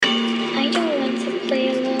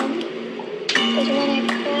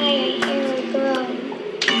I hear a groan.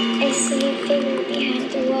 I see a figure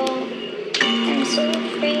behind the wall. I'm so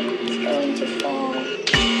afraid it's going to fall.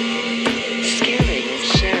 Scaring is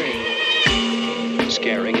sharing.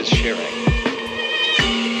 Scaring is sharing.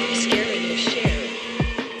 Scaring is sharing.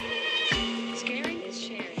 Scaring is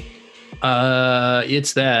sharing.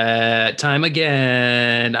 It's that time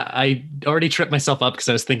again. I already tripped myself up because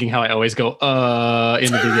I was thinking how I always go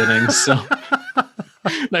in the beginning. So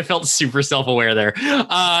and I felt super self-aware there.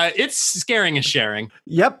 It's Scaring is Sharing.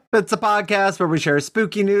 Yep, it's a podcast where we share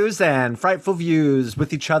spooky news and frightful views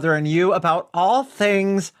with each other and you about all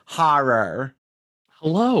things horror.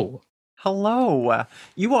 Hello. Hello.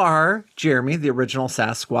 You are Jeremy, the original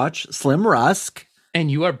Sasquatch, Slim Rusk. And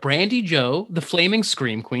you are Brandy Joe, the flaming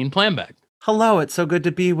Scream Queen Planbeck. Hello, it's so good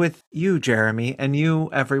to be with you, Jeremy, and you,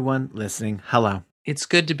 everyone listening. Hello. It's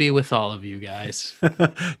good to be with all of you guys.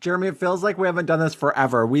 Jeremy, it feels like we haven't done this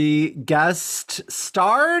forever. We guest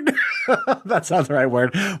starred. That's not the right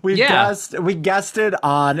word. We guested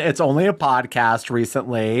on It's Only a Podcast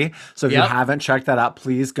recently. So if you haven't checked that out,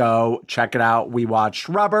 please go check it out. We watched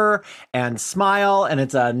Rubber and Smile, and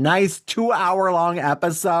it's a nice 2-hour long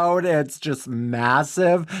episode. It's just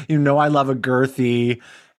massive. You know I love a girthy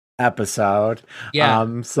episode.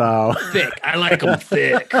 Yeah. So thick. I like them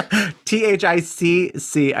thick.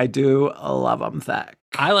 THICC. I do love them thick.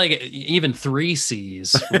 I like it, even 3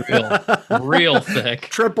 C's. Real thick.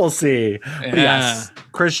 Triple C. Yeah. Yes.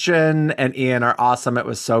 Christian and Ian are awesome. It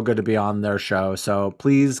was so good to be on their show. So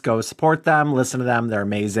please go support them, listen to them. They're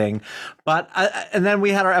amazing. But and then we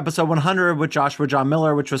had our episode 100 with Joshua John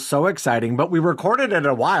Miller, which was so exciting, but we recorded it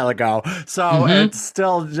a while ago. So it's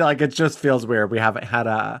still like, it just feels weird. We haven't had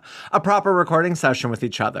a proper recording session with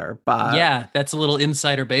each other. But yeah, that's a little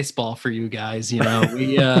insider baseball for you guys. You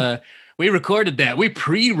know, we recorded that. We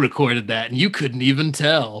pre-recorded that, and you couldn't even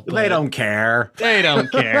tell. They don't care. They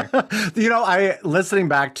don't care. You know, listening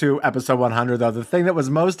back to episode 100, though, the thing that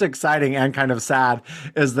was most exciting and kind of sad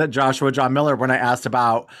is that Joshua John Miller, when I asked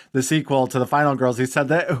about the sequel to The Final Girls, he said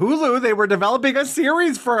that Hulu, they were developing a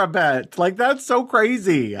series for a bit. Like, that's so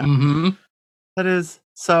crazy. Mm-hmm. That is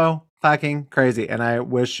so fucking crazy. And I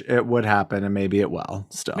wish it would happen, and maybe it will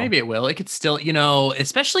still. Maybe it will. It could still, you know,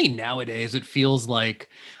 especially nowadays, it feels like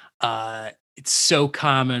it's so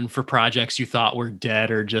common for projects you thought were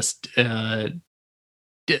dead or just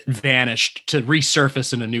vanished to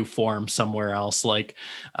resurface in a new form somewhere else. Like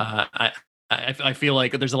I feel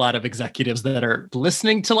like there's a lot of executives that are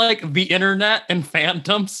listening to like the internet and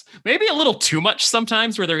phantoms, maybe a little too much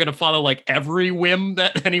sometimes, where they're going to follow like every whim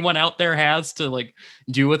that anyone out there has to like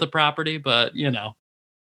do with a property. But you know.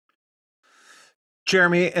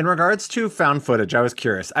 Jeremy, in regards to found footage, I was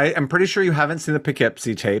curious. I'm pretty sure you haven't seen the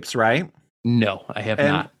Poughkeepsie tapes, right? No, I have and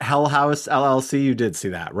not. Hell House LLC, you did see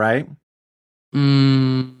that, right?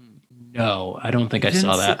 No, I don't think I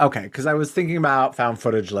saw that. Okay, because I was thinking about found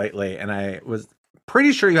footage lately, and I was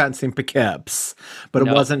pretty sure you hadn't seen Poughkeepsie, but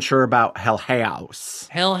I wasn't sure about Hell House.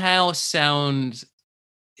 Hell House sounds...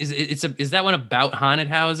 Is that one about haunted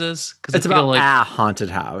houses? Because it's about like a haunted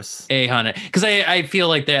house. A haunted, because I feel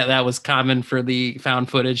like that was common for the found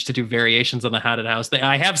footage to do variations on the haunted house.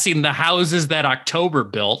 I have seen the houses that October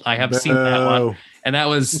built. I have seen that one, and that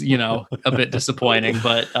was a bit disappointing.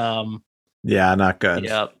 But yeah, not good.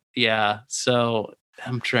 Yeah. So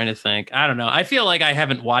I'm trying to think. I don't know. I feel like I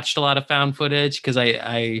haven't watched a lot of found footage because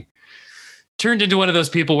I turned into one of those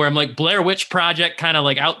people where I'm like, Blair Witch Project kind of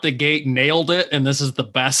like out the gate nailed it, and this is the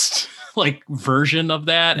best like version of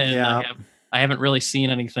that. And I haven't really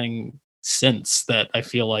seen anything since that I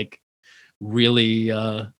feel like really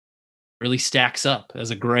really stacks up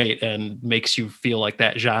as a great and makes you feel like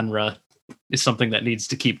that genre is something that needs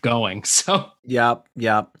to keep going. So Yep.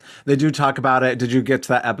 They do talk about it. Did you get to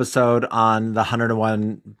that episode on the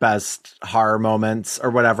 101 best horror moments or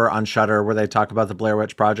whatever on Shudder where they talk about the Blair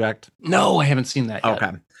Witch Project? No, I haven't seen that yet.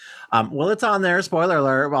 Okay. Well, it's on there. Spoiler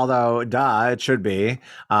alert. Although, it should be.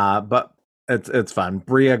 But it's fun.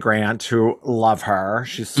 Bria Grant, who love her.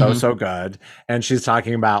 She's so good. And she's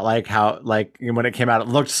talking about like how like when it came out, it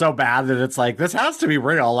looked so bad that it's like, this has to be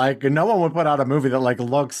real. Like no one would put out a movie that like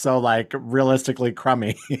looks so like realistically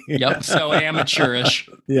crummy. Yep. So amateurish.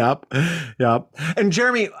 Yep. And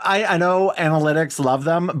Jeremy, I know analytics love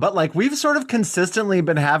them, but like we've sort of consistently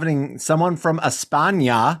been having someone from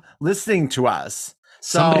España listening to us.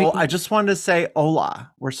 So I just wanted to say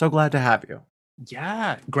hola. We're so glad to have you.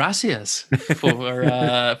 Yeah, gracias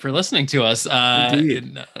for listening to us.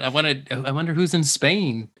 I wonder who's in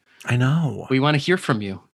Spain. I know. We want to hear from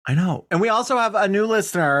you. I know. And we also have a new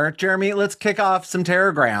listener. Jeremy, let's kick off some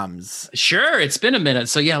teragrams. Sure. It's been a minute.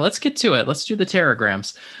 So yeah, let's get to it. Let's do the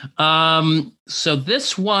teragrams. So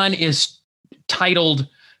this one is titled,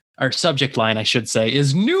 our subject line, I should say,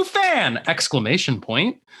 is new fan, exclamation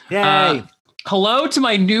point. Yay. Hello to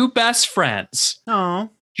my new best friends. Oh.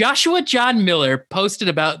 Joshua John Miller posted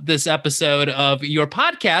about this episode of your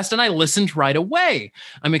podcast, and I listened right away.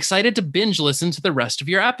 I'm excited to binge listen to the rest of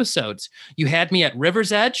your episodes. You had me at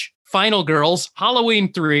River's Edge, Final Girls,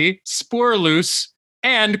 Halloween 3, Spore Loose,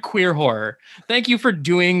 and Queer Horror. Thank you for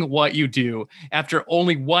doing what you do. After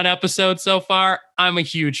only one episode so far, I'm a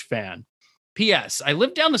huge fan. P.S. I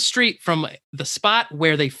live down the street from the spot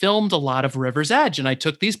where they filmed a lot of River's Edge, and I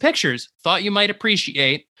took these pictures. Thought you might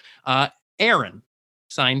appreciate. Aaron.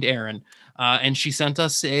 Signed Aaron, and she sent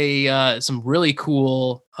us some really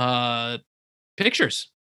cool pictures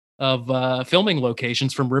of filming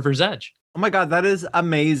locations from River's Edge. Oh my God, that is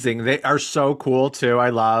amazing. They are so cool too. I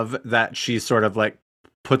love that she sort of like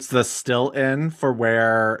puts the still in for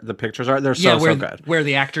where the pictures are. They're so good. Where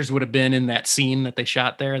the actors would have been in that scene that they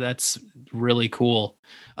shot there. That's really cool.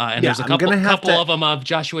 And there's a couple of them of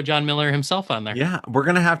Joshua John Miller himself on there. Yeah, we're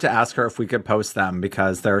going to have to ask her if we could post them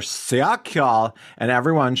because they're so cool and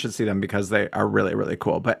everyone should see them because they are really, really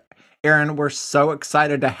cool. But Aaron, we're so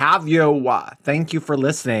excited to have you. Thank you for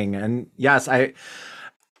listening. And yes,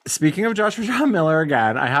 speaking of Joshua John Miller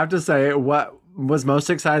again, I have to say what was most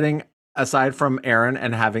exciting aside from Aaron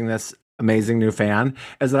and having this amazing new fan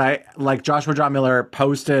is that Joshua John Miller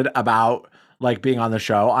posted about like being on the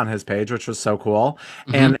show on his page, which was so cool.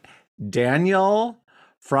 Mm-hmm. And Daniel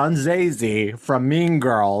Franzese from Mean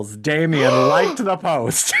Girls, Damien, liked the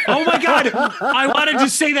post. Oh my God. I wanted to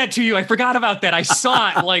say that to you. I forgot about that. I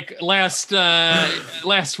saw it like last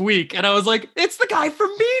week and I was like, it's the guy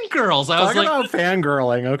from Mean Girls. Talk about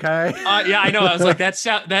fangirling, okay? Yeah, I know. I was like,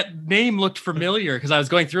 that name looked familiar because I was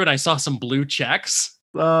going through and I saw some blue checks.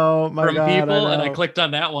 Oh my from God, people, and I clicked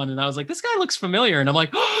on that one and I was like, this guy looks familiar, and I'm like,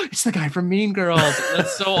 oh, it's the guy from Mean Girls.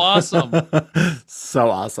 That's so awesome. So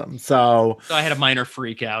awesome. So I had a minor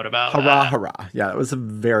freak out about hurrah. Yeah, it was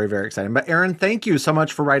very, very exciting. But Aaron, thank you so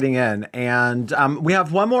much for writing in. And we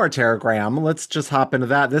have one more teragram. Let's just hop into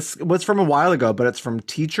that. This was from a while ago, but it's from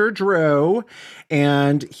Teacher Drew.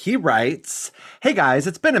 And he writes, hey guys,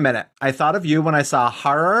 it's been a minute. I thought of you when I saw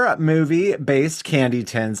horror movie-based candy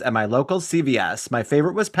tins at my local CVS. My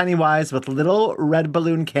favorite was Pennywise with little red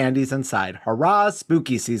balloon candies inside. Hurrah,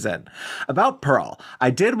 spooky season. About Pearl, I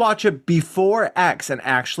did watch it before X and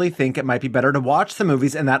actually think it might be better to watch the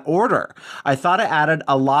movies in that order. I thought it added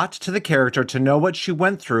a lot to the character to know what she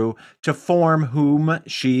went through to form whom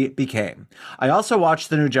she became. I also watched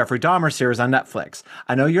the new Jeffrey Dahmer series on Netflix.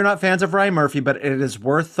 I know you're not fans of Ryan Murphy, but it is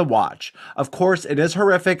worth the watch. Of course, it is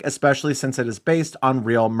horrific, especially since it is based on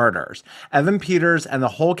real murders. Evan Peters and the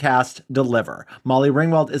whole cast deliver. Molly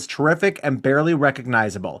Ringwald is terrific and barely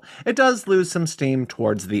recognizable. It does lose some steam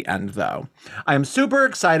towards the end, though. I am super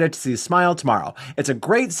excited to see Smile tomorrow. It's a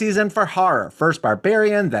great season for horror. First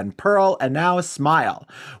Barbarian, then Pearl, and now Smile.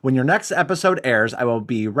 When your next episode airs, I will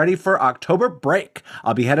be ready for October break.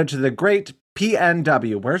 I'll be headed to the great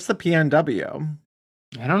PNW. Where's the PNW?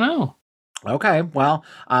 I don't know. Okay, well,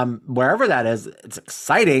 wherever that is, it's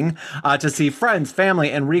exciting to see friends, family,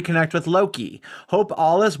 and reconnect with Loki. Hope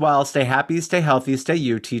all is well. Stay happy, stay healthy, stay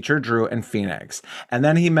you, Teacher Drew and Phoenix. And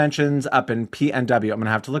then he mentions up in PNW, I'm going to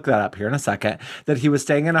have to look that up here in a second, that he was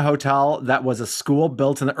staying in a hotel that was a school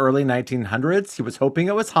built in the early 1900s. He was hoping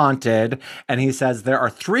it was haunted. And he says there are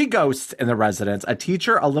 3 ghosts in the residence, a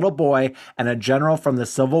teacher, a little boy, and a general from the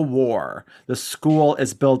Civil War. The school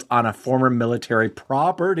is built on a former military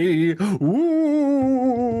property. Ooh.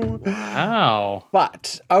 Wow.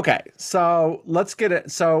 But okay, so let's get it.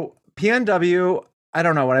 So PNW, I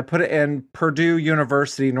don't know, when I put it in, Purdue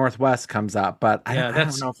University Northwest comes up, but I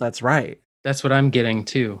don't know if that's right. That's what I'm getting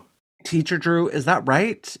too. Teacher Drew, is that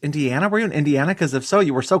right? Indiana? Were you in Indiana? Because if so,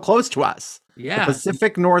 you were so close to us. Yeah. The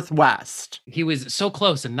Pacific Northwest. He was so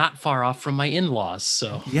close and not far off from my in-laws.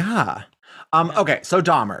 So yeah. Okay, so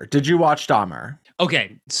Dahmer. Did you watch Dahmer?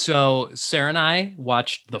 Okay, so Sarah and I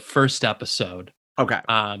watched the first episode. Okay.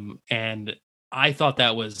 And I thought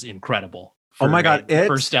that was incredible. Oh my God.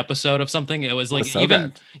 First episode of something. It was like so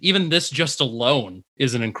even this just alone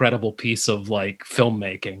is an incredible piece of like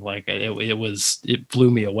filmmaking. Like it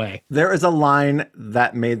blew me away. There is a line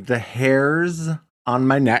that made the hairs on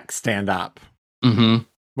my neck stand up. Mm-hmm.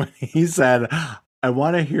 When he said, I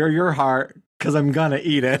want to hear your heart because I'm gonna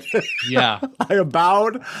eat it. Yeah. I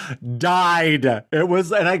about died. It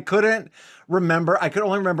was, and I couldn't remember. I could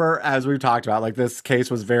only remember, as we've talked about, like this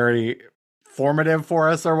case was very formative for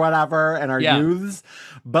us or whatever in our youths.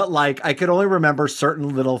 But like, I could only remember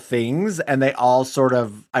certain little things, and they all sort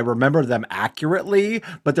of, I remember them accurately,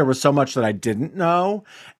 but there was so much that I didn't know.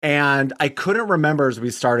 And I couldn't remember as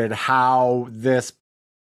we started how this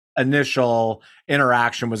initial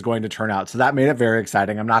interaction was going to turn out. So that made it very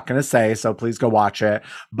exciting. I'm not going to say, so please go watch it.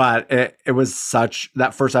 But it was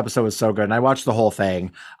that first episode was so good. And I watched the whole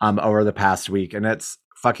thing over the past week, and it's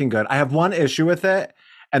fucking good. I have one issue with it,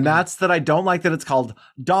 and that's that I don't like that it's called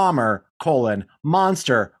Dahmer,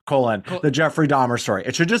 Monster, the Jeffrey Dahmer story.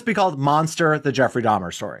 It should just be called Monster, the Jeffrey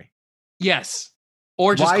Dahmer story. Yes.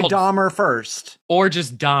 Or just why Dahmer first? Or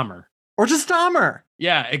just Dahmer. Or just Dahmer.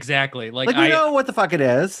 Yeah, exactly. Like we know what the fuck it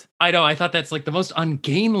is. I know. I thought that's like the most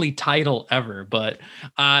ungainly title ever. But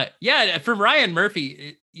yeah, from Ryan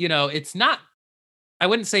Murphy, you know, it's not, I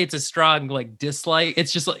wouldn't say it's a strong like dislike.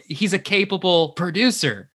 It's just like he's a capable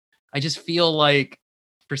producer. I just feel like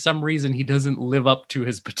for some reason he doesn't live up to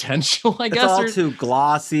his potential, I guess. It's all too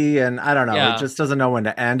glossy, and I don't know. Yeah. It just doesn't know when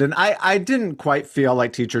to end. And I didn't quite feel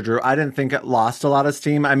like Teacher Drew. I didn't think it lost a lot of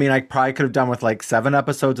steam. I mean, I probably could have done with like 7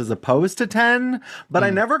 episodes as opposed to 10, but I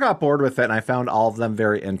never got bored with it, and I found all of them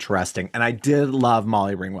very interesting. And I did love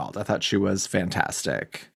Molly Ringwald. I thought she was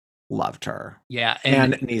fantastic. Loved her. Yeah.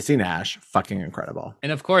 And Niecy Nash, fucking incredible.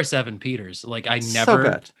 And of course, Evan Peters. Like I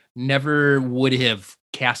never would have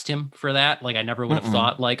cast him for that. Like I never would have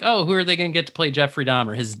thought like, oh, who are they going to get to play Jeffrey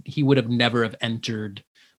Dahmer? He would have never have entered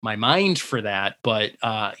my mind for that. But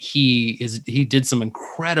he did some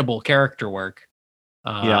incredible character work.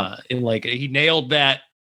 And like he nailed that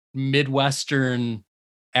Midwestern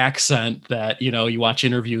accent that, you know, you watch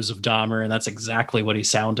interviews of Dahmer and that's exactly what he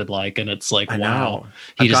sounded like. And it's like, wow.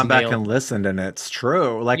 I've gone back and listened, and it's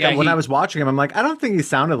true. Like when I was watching him, I'm like, I don't think he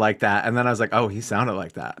sounded like that. And then I was like, oh, he sounded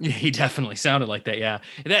like that. Yeah, he definitely sounded like that. Yeah.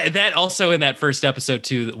 That also in that first episode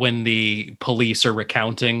too, when the police are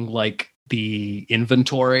recounting like the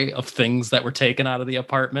inventory of things that were taken out of the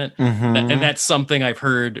apartment. And that's something I've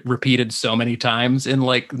heard repeated so many times in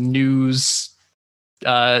like news,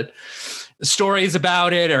 stories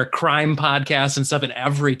about it or crime podcasts and stuff, and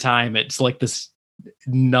every time it's like this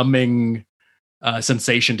numbing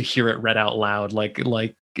sensation to hear it read out loud,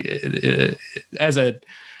 as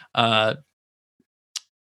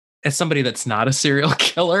somebody that's not a serial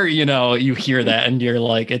killer, you know, you hear that and you're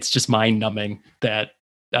like, it's just mind numbing that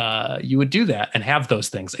you would do that and have those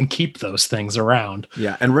things and keep those things around.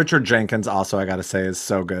 Yeah. And Richard Jenkins also, I got to say, is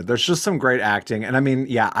so good. There's just some great acting. And I mean,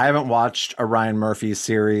 yeah, I haven't watched a Ryan Murphy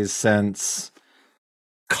series since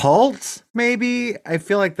Cult, maybe. I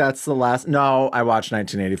feel like that's the last. No, I watched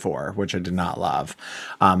 1984, which I did not love.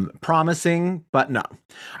 Promising, but no.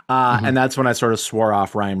 And that's when I sort of swore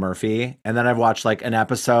off Ryan Murphy. And then I've watched like an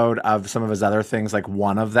episode of some of his other things, like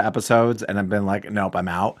one of the episodes, and I've been like, nope, I'm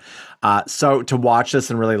out. So to watch this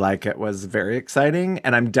and really like it was very exciting.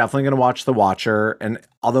 And I'm definitely going to watch The Watcher. And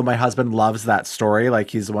although my husband loves that story, like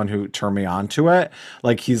he's the one who turned me on to it,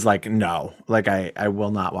 like he's like, no, like I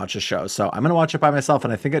will not watch a show. So I'm going to watch it by myself.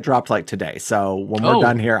 And I think it dropped like today. So when we're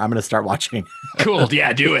done here, I'm going to start watching. Cool.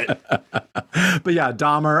 Yeah, do it. But yeah,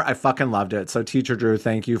 Dahmer, I fucking loved it. So Teacher Drew,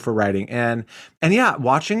 thank you for writing in. And yeah,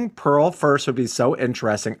 watching Pearl first would be so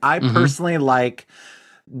interesting. I personally like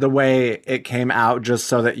the way it came out, just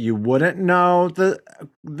so that you wouldn't know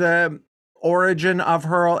the origin of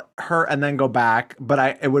her and then go back.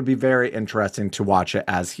 But it would be very interesting to watch it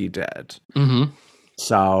as he did.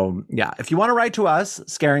 So yeah, if you want to write to us,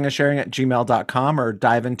 scaringandSharing@gmail.com, or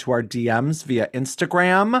dive into our DMs via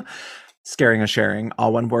Instagram. Scaring and Sharing,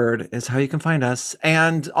 all one word, is how you can find us.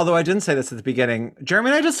 And although I didn't say this at the beginning,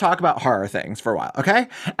 Jeremy and I just talk about horror things for a while, okay?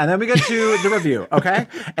 And then we get to the review, okay?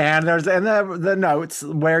 And there's in the notes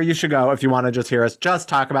where you should go if you want to just hear us just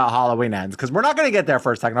talk about Halloween Ends, because we're not going to get there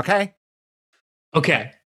for a second, okay?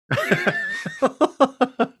 Okay.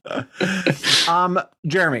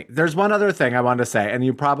 Jeremy, there's one other thing I wanted to say, and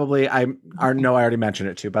you probably, I already mentioned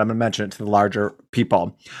it too, but I'm going to mention it to the larger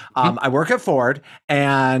people. I work at Ford,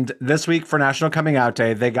 and this week for National Coming Out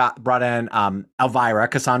Day, they brought in Elvira,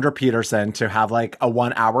 Cassandra Peterson, to have like a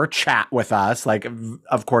 1-hour chat with us, like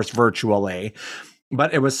of course virtually.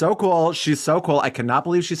 But it was so cool. She's so cool. I cannot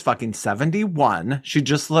believe she's fucking 71. She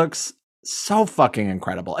just looks so fucking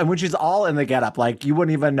incredible. And when she's all in the getup, like you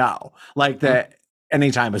wouldn't even know, like that any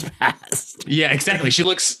time has passed. Yeah, exactly. She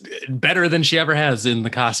looks better than she ever has in the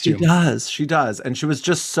costume. She does. And she was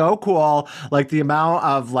just so cool. Like the amount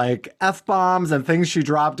of like F-bombs and things she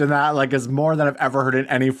dropped in that, like, is more than I've ever heard in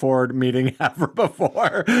any Ford meeting ever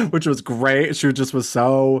before, which was great. She just was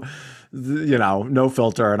so, you know, no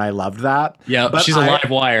filter. And I loved that. Yeah, but she's a live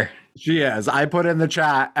wire. She is. I put in the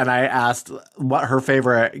chat and I asked what her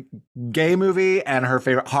favorite gay movie and her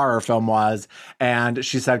favorite horror film was. And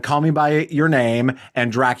she said, Call Me By Your Name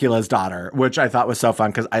and Dracula's Daughter, which I thought was so fun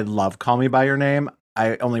because I love Call Me By Your Name.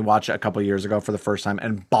 I only watched it a couple years ago for the first time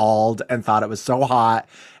and bawled and thought it was so hot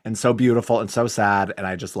and so beautiful and so sad. And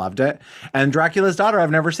I just loved it. And Dracula's Daughter, I've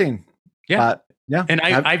never seen. Yeah. But yeah. And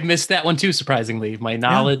I've missed that one too, surprisingly. My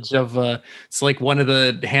knowledge of it's like one of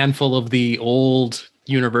the handful of the old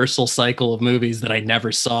Universal cycle of movies that I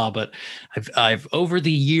never saw, but I've over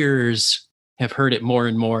the years have heard it more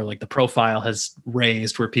and more. Like the profile has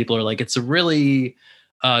raised where people are like, it's a really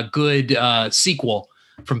good sequel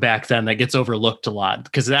from back then that gets overlooked a lot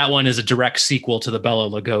because that one is a direct sequel to the Bela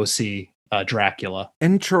Lugosi Dracula.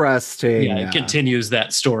 Interesting. Yeah, it continues that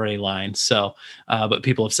storyline. So, but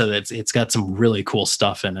people have said that it's got some really cool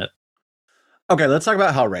stuff in it. Okay, let's talk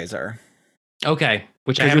about Hellraiser. Okay,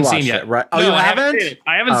 which I haven't seen yet. Right? Oh, no, you haven't?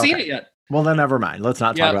 I haven't seen it yet. Well, then never mind. Let's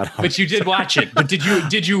not talk about Hellraiser. But you did watch it. But did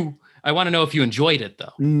you? I want to know if you enjoyed it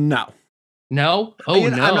though. No. No? Oh,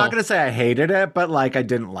 no. I'm not going to say I hated it, but like I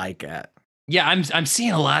didn't like it. Yeah, I'm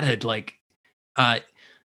seeing a lot of like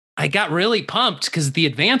I got really pumped because the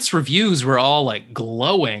advanced reviews were all like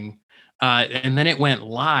glowing. And then it went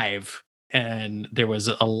live and there was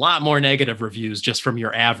a lot more negative reviews just from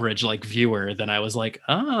your average like viewer than I was like,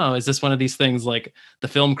 oh, is this one of these things like the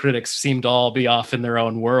film critics seem to all be off in their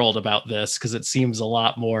own world about this? Because it seems a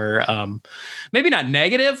lot more maybe not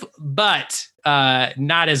negative, but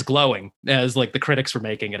not as glowing as like the critics were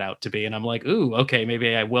making it out to be. And I'm like, ooh, okay,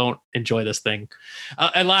 maybe I won't enjoy this thing.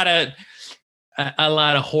 A lot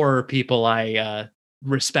of horror people, I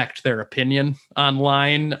respect their opinion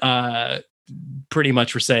online. Pretty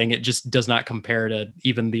much were saying it just does not compare to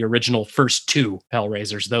even the original first two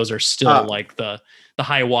Hellraisers. Those are still like the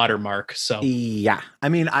high water mark. So yeah, I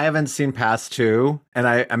mean, I haven't seen past two, and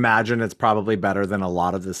I imagine it's probably better than a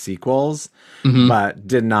lot of the sequels, but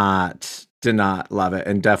did not love it,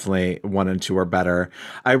 and definitely 1 and 2 are better.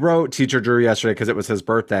 I wrote Teacher Drew yesterday because it was his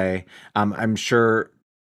birthday. I'm sure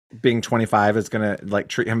being 25 is going to like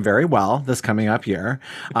treat him very well this coming up year.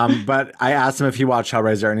 But I asked him if he watched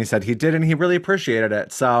Hellraiser and he said he did, and he really appreciated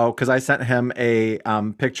it. So, cause I sent him a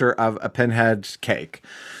picture of a pinhead cake.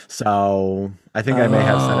 So I think I may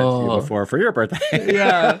have sent it to you before for your birthday.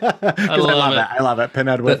 Yeah. I love it. I love it.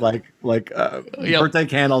 Pinhead with birthday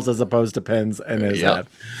candles as opposed to pins in his head.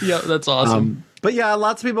 Yeah. That's awesome. But yeah,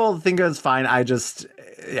 lots of people think it's fine.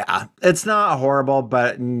 It's not horrible,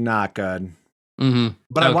 but not good.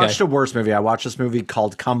 But I watched a worse movie. I watched this movie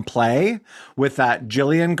called Come Play with that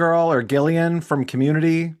Gillian girl or Gillian from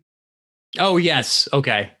Community. Oh, yes.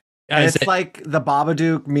 Okay. And it's like the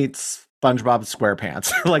Babadook meets SpongeBob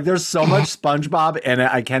SquarePants. Like there's so much SpongeBob in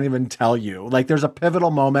it, I can't even tell you. Like there's a pivotal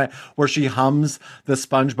moment where she hums the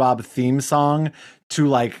SpongeBob theme song to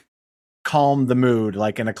like calm the mood,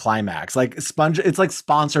 like in a climax. Like it's like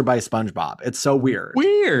sponsored by SpongeBob. It's so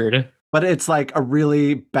weird. But it's like a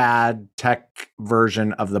really bad tech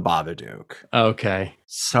version of the Babadook. Okay.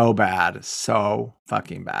 So bad. So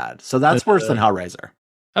fucking bad. So that's worse than Hellraiser.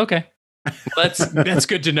 Okay. Well, that's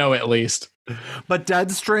good to know at least. But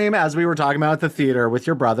Deadstream, as we were talking about at the theater with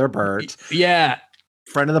your brother, Bert. Yeah.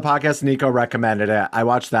 Friend of the podcast, Nico, recommended it. I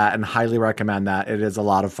watched that and highly recommend that. It is a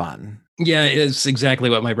lot of fun. Yeah, it's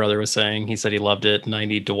exactly what my brother was saying. He said he loved it and I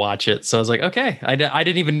need to watch it. So I was like, okay, I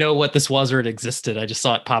didn't even know what this was or it existed. I just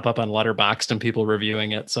saw it pop up on Letterboxd and people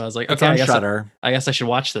reviewing it. So I was like, okay, I guess I should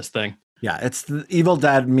watch this thing. Yeah, it's the Evil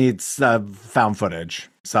Dead meets found footage.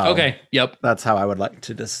 So okay, yep. That's how I would like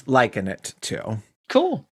to liken it to.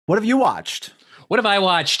 Cool. What have you watched? What have I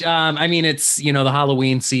watched? I mean, it's, the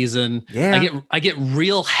Halloween season. Yeah. I get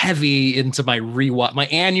real heavy into my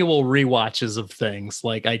annual rewatches of things.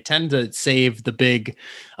 Like I tend to save the big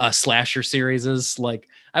slasher series. Like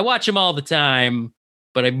I watch them all the time,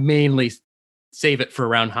 but I mainly save it for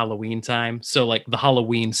around Halloween time. So like the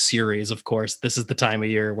Halloween series, of course, this is the time of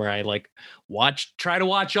year where I like try to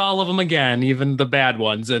watch all of them again, even the bad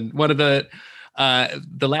ones. And one of the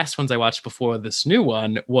last ones I watched before this new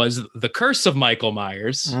one was The Curse of Michael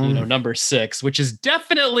Myers, number 6, which is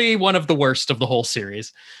definitely one of the worst of the whole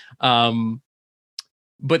series. But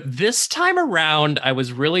this time around, I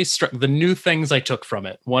was really struck. The new things I took from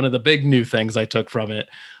it, one of the big new things I took from it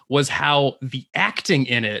was how the acting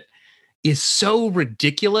in it is so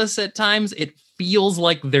ridiculous at times. It feels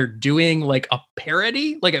like they're doing like a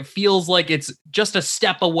parody. Like it feels like it's just a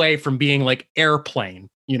step away from being like Airplane,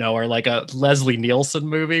 you know, or like a Leslie Nielsen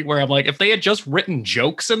movie where I'm like, if they had just written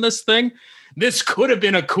jokes in this thing, this could have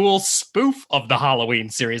been a cool spoof of the Halloween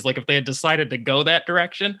series. Like if they had decided to go that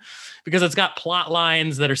direction, because it's got plot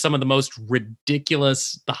lines that are some of the most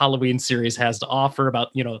ridiculous the Halloween series has to offer about,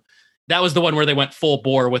 you know, that was the one where they went full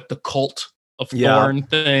bore with the cult of Thorn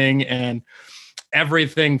thing, and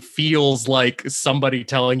everything feels like somebody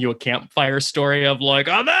telling you a campfire story of like,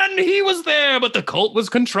 oh, then he was there, but the cult was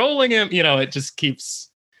controlling him. You know, it just keeps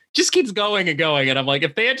going and going. And I'm like,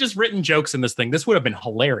 if they had just written jokes in this thing, this would have been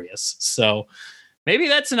hilarious. So maybe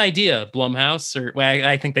that's an idea, Blumhouse, or well,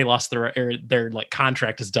 I think they lost their like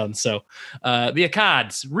contract is done. So the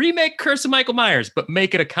Akkads, remake Curse of Michael Myers, but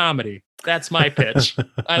make it a comedy. That's my pitch.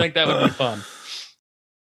 I think that would be fun.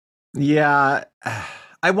 Yeah.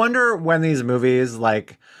 I wonder when these movies,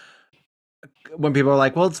 like, when people are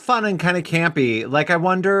like, well, it's fun and kind of campy. Like, I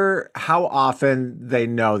wonder how often they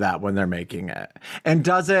know that when they're making it. And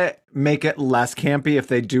does it make it less campy if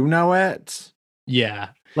they do know it? Yeah.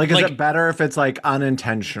 Like, is it better if it's like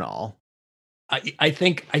unintentional? I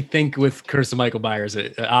think with Curse of Michael Myers,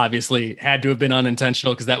 it obviously had to have been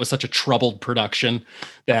unintentional because that was such a troubled production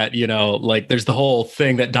that, you know, like there's the whole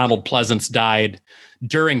thing that Donald Pleasance died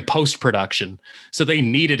during post-production. So they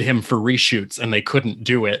needed him for reshoots and they couldn't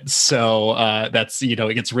do it. So that's, you know,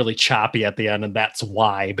 it gets really choppy at the end. And that's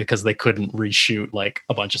why, because they couldn't reshoot like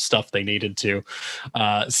a bunch of stuff they needed to.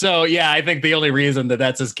 So, yeah, I think the only reason that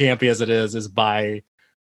that's as campy as it is by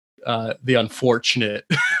the unfortunate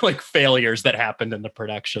like failures that happened in the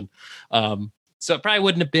production. So it probably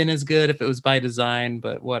wouldn't have been as good if it was by design,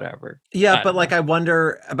 but whatever. Yeah, but like I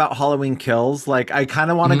wonder about Halloween Kills. Like I kind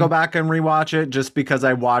of want to go back and rewatch it just because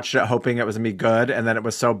I watched it hoping it was gonna be good and then it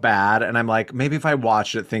was so bad. And I'm like, maybe if I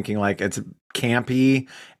watched it thinking like it's campy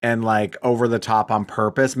and like over the top on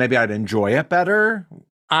purpose, maybe I'd enjoy it better.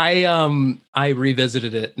 I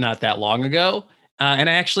revisited it not that long ago. And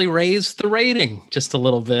I actually raised the rating just a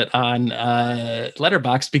little bit on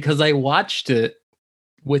Letterboxd because I watched it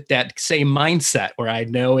with that same mindset where I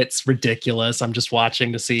know it's ridiculous. I'm just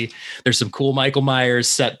watching to see there's some cool Michael Myers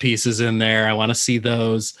set pieces in there. I want to see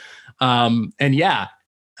those. And yeah,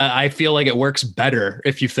 I feel like it works better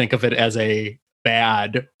if you think of it as a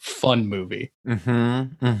bad, fun movie.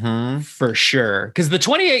 For sure. Because the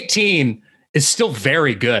 2018 is still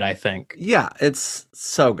very good, I think. Yeah, it's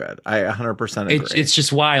so good. I 100% agree. It's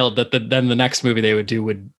just wild that then the next movie they would do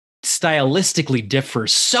would stylistically differ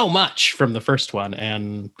so much from the first one,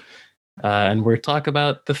 and we'll talk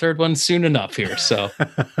about the third one soon enough here. So,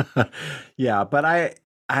 yeah, but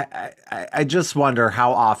I just wonder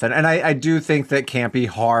how often, and I do think that campy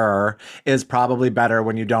horror is probably better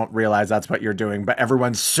when you don't realize that's what you're doing, but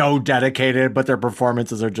everyone's so dedicated, but their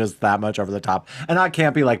performances are just that much over the top. And not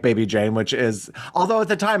campy like Baby Jane, which is, although at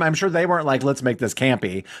the time, I'm sure they weren't like, let's make this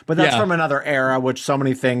campy, but that's from another era, which so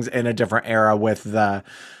many things in a different era with the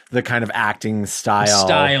kind of acting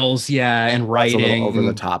styles, and writing. A little over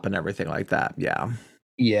the top and everything like that. Yeah.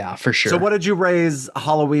 Yeah, for sure. So what did you raise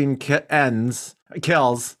Halloween Kills?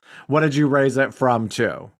 What did you raise it from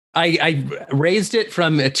to? I raised it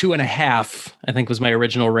from a 2.5, I think was my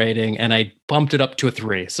original rating, and I bumped it up to a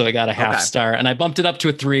 3. So I got a half star, and I bumped it up to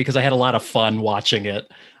a 3 because I had a lot of fun watching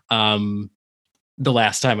it. The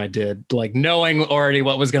last time I did, like knowing already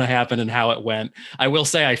what was going to happen and how it went. I will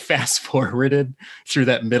say I fast forwarded through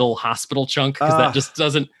that middle hospital chunk because that just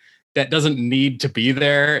doesn't need to be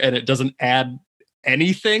there, and it doesn't add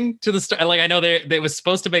anything to the story. Like I know they was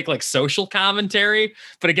supposed to make like social commentary,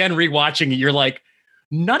 but again, rewatching it, you're like,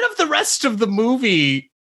 none of the rest of the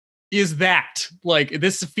movie is that. Like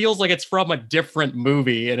this feels like it's from a different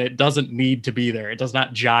movie, and it doesn't need to be there. It does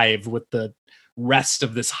not jive with the rest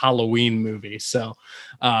of this Halloween movie. So,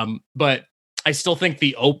 but I still think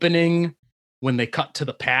the opening when they cut to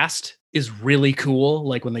the past is really cool.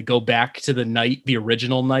 Like when they go back to the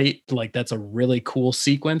original night, like that's a really cool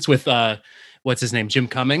sequence with what's his name? Jim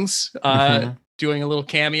Cummings doing a little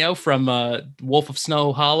cameo from Wolf of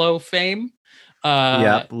Snow Hollow fame.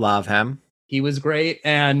 Yep, love him. He was great.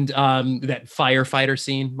 And that firefighter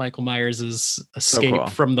scene, Michael Myers' escape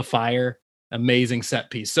from the fire, amazing set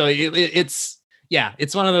piece. So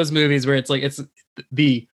it's one of those movies where it's like it's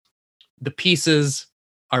the pieces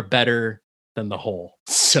are better than the whole.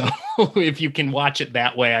 So if you can watch it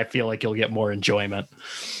that way, I feel like you'll get more enjoyment.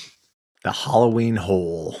 The Halloween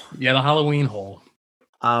Hole. Yeah, the Halloween Hole.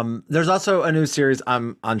 There's also a new series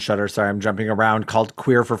on Shudder. Sorry, I'm jumping around, called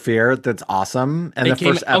Queer for Fear. That's awesome. And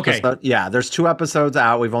first episode, yeah, there's 2 episodes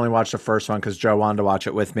out. We've only watched the first one because Joe wanted to watch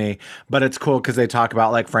it with me. But it's cool because they talk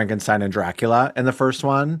about like Frankenstein and Dracula in the first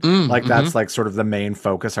one. That's like sort of the main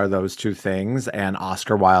focus are those 2 things, and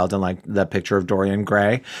Oscar Wilde and like the picture of Dorian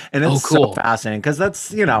Gray. And it's so fascinating because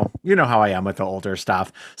that's you know how I am with the older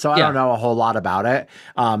stuff. So I don't know a whole lot about it.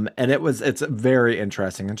 And it's very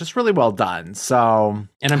interesting and just really well done. So.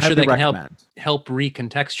 And I'm sure they can help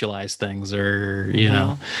recontextualize things, or you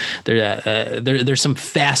know, there's some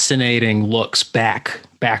fascinating looks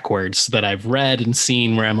backwards that I've read and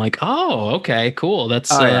seen where I'm like, oh, okay, cool.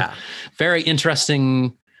 That's very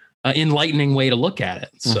interesting, enlightening way to look at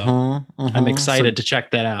it. So I'm excited to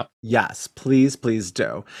check that out. Yes, please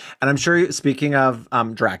do. And I'm sure speaking of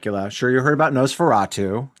Dracula, sure you heard about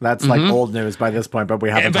Nosferatu. That's like old news by this point, but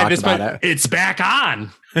we haven't talked about it. It's back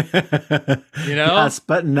on. Yes,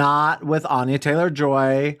 but not with Anya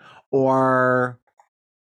Taylor-Joy or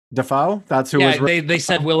Dafoe. That's who was. They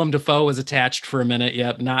said Willem Dafoe was attached for a minute.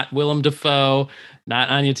 Yep, not Willem Dafoe, not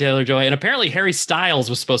Anya Taylor-Joy, and apparently Harry Styles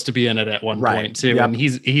was supposed to be in it at one point too, and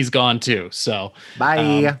he's gone too. So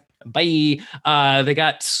bye. They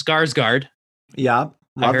got Skarsgård. Yeah,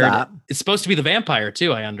 love that. It's supposed to be the vampire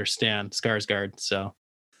too. I understand Skarsgård. So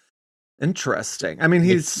interesting. I mean,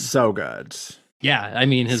 he's so good. Yeah, I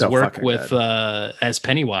mean, his work with as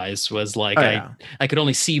Pennywise was like, I could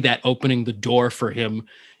only see that opening the door for him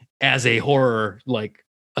as a horror, like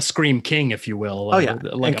a Scream King, if you will. Like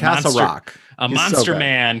and Castle Rock. A monster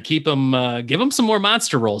man. Keep him, give him some more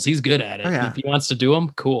monster roles. He's good at it. If he wants to do them,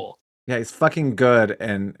 cool. Yeah, he's fucking good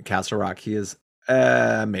in Castle Rock. He is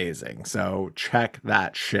amazing. So check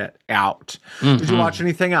that shit out. Did you watch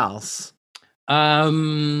anything else?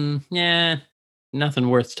 Yeah, nothing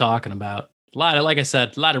worth talking about. Like I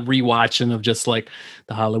said, a lot of rewatching of just like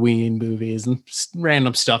the Halloween movies and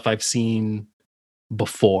random stuff I've seen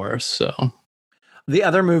before. So the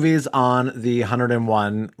other movies on the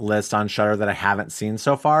 101 list on Shudder that I haven't seen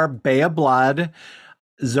so far: Bay of Blood,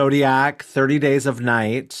 Zodiac, 30 Days of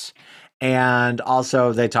Night, and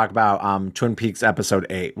also they talk about Twin Peaks episode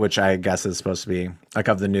 8, which I guess is supposed to be like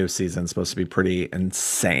of the new season, supposed to be pretty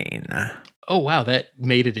insane. Oh wow, that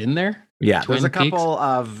made it in there. Yeah, there's a couple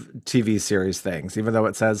of TV series things, even though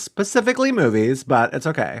it says specifically movies, but it's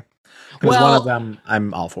okay. Because one of them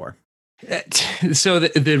I'm all for. So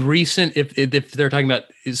the recent, if they're talking about,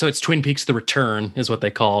 so it's Twin Peaks: The Return is what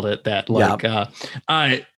they called it. That like,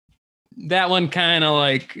 that one kind of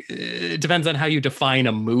like depends on how you define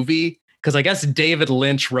a movie. Because I guess David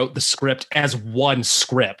Lynch wrote the script as one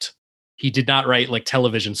script. He did not write like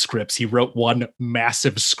television scripts. He wrote one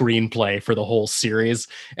massive screenplay for the whole series.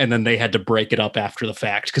 And then they had to break it up after the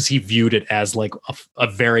fact because he viewed it as like a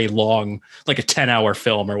very long, like a 10-hour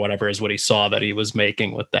film or whatever is what he saw that he was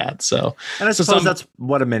making with that. So, and I suppose that's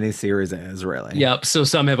what a miniseries is, really. Yep. So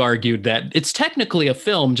some have argued that it's technically a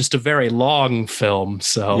film, just a very long film.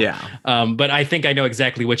 So, but I think I know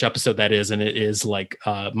exactly which episode that is. And it is like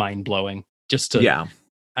mind blowing just to,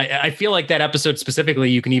 I feel like that episode specifically,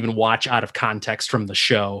 you can even watch out of context from the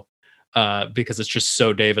show because it's just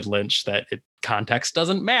so David Lynch that context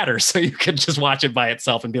doesn't matter. So you could just watch it by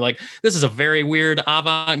itself and be like, this is a very weird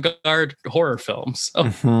avant-garde horror film.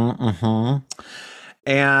 So.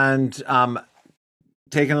 And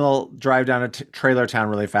taking a little drive down to Trailer Town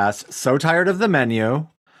really fast. So tired of The Menu.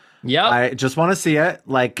 Yeah, I just want to see it.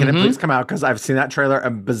 Like, can it please come out? Because I've seen that trailer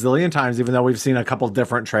a bazillion times, even though we've seen a couple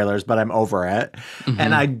different trailers, but I'm over it.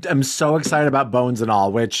 And I am so excited about Bones and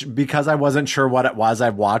All, which, because I wasn't sure what it was,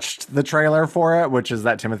 I've watched the trailer for it, which is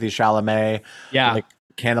that Timothée Chalamet, like,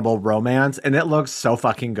 cannibal romance, and it looks so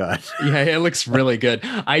fucking good. Yeah, it looks really good.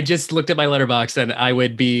 I just looked at my letterbox, and I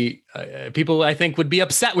would be people I think would be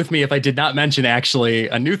upset with me if I did not mention actually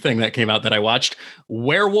a new thing that came out that I watched,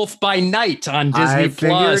 Werewolf by Night on Disney Plus.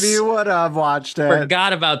 I figured you would have watched it.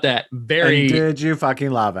 Forgot about that. Did you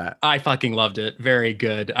fucking love it? I fucking loved it. Very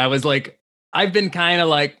good. I was like, I've been kind of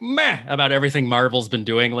like meh about everything Marvel's been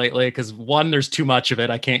doing lately because one, there's too much of it.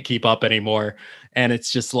 I can't keep up anymore. And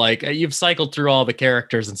it's just like you've cycled through all the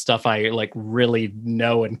characters and stuff I like really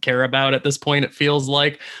know and care about at this point, it feels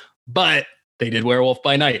like. But they did Werewolf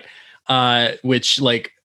by Night, which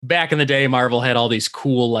like back in the day, Marvel had all these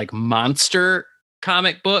cool like monster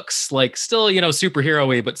comic books, like still,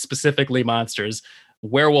 superhero-y, but specifically monsters.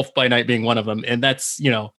 Werewolf by Night being one of them. And that's,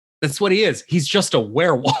 that's what he is. He's just a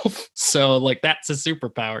werewolf. So like that's his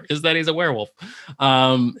superpower is that he's a werewolf.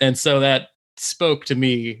 And so that spoke to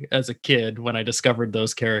me as a kid when I discovered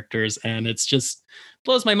those characters. And it's just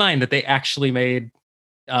blows my mind that they actually made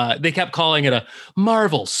they kept calling it a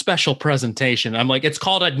Marvel special presentation. I'm like, it's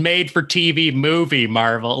called a made-for-TV movie,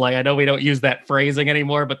 Marvel. Like, I know we don't use that phrasing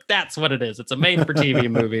anymore, but that's what it is. It's a made-for-TV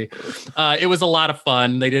movie. It was a lot of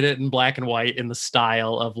fun. They did it in black and white in the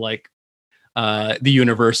style of like the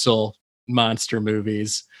Universal monster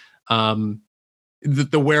movies.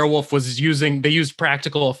 The werewolf they used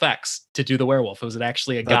practical effects to do the werewolf. It was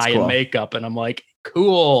actually a guy in makeup, and I'm like,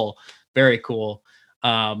 cool, very cool.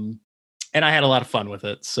 And I had a lot of fun with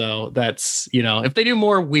it. So that's, if they do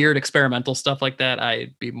more weird experimental stuff like that,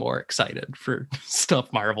 I'd be more excited for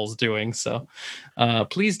stuff Marvel's doing. So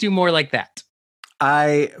please do more like that.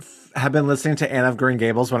 I have been listening to Anne of Green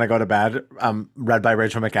Gables when I go to bed, read by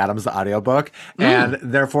Rachel McAdams, the audiobook. And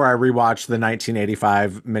therefore I rewatched the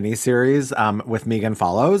 1985 miniseries with Megan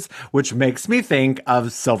Follows, which makes me think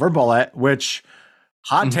of Silver Bullet, which...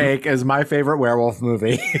 Hot take is my favorite werewolf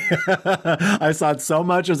movie. I saw it so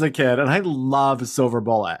much as a kid, and I love Silver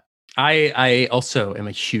Bullet. I also am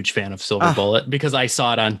a huge fan of Silver Bullet because I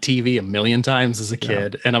saw it on TV a million times as a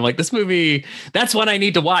kid. And I'm like, this movie, that's one I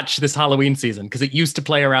need to watch this Halloween season because it used to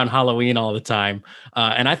play around Halloween all the time.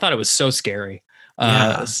 And I thought it was so scary.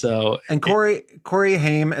 And Corey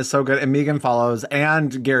Haim is so good, and Megan Follows,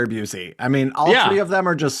 and Gary Busey. I mean, all three of them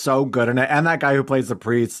are just so good in it. And that guy who plays the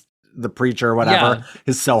preacher, whatever,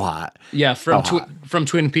 is so hot. Yeah, from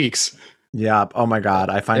Twin Peaks. Yeah. Oh my God,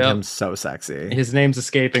 I find him so sexy. His name's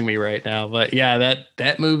escaping me right now, but yeah,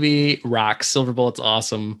 that movie rocks. Silver Bullet's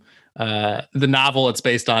awesome. The novel it's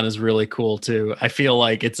based on is really cool too. I feel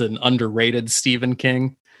like it's an underrated Stephen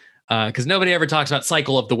King because nobody ever talks about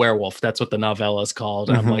Cycle of the Werewolf. That's what the novella is called.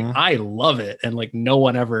 And I'm like, I love it, and like no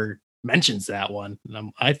one ever mentions that one.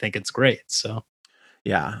 And I think it's great. So.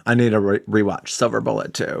 Yeah, I need to rewatch Silver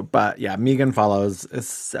Bullet too. But yeah, Megan Follows is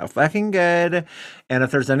so fucking good. And if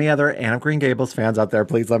there's any other Anne of Green Gables fans out there,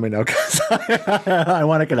 please let me know because I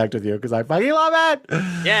want to connect with you because I fucking love it.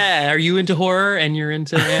 Yeah, are you into horror and you're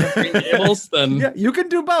into Anne of Green Gables? Then yeah, you can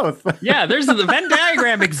do both. Yeah, the Venn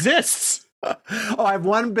diagram exists. Oh, I have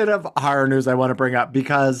one bit of horror news I want to bring up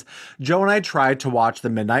because Joe and I tried to watch The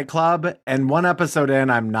Midnight Club, and one episode in,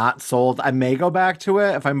 I'm not sold. I may go back to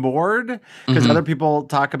it if I'm bored because other people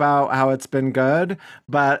talk about how it's been good.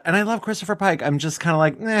 And I love Christopher Pike. I'm just kind of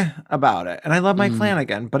like, about it. And I love Mike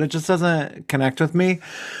Flanagan, but it just doesn't connect with me.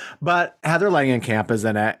 But Heather Langenkamp is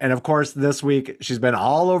in it. And of course, this week, she's been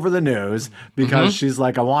all over the news because she's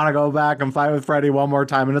like, I want to go back and fight with Freddy one more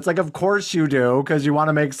time. And it's like, of course you do, because you want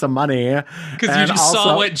to make some money. Because you just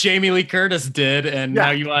saw what Jamie Lee Curtis did, and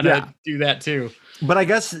now you want to do that too. But I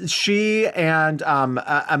guess she and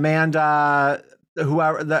Amanda,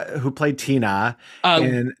 who played Tina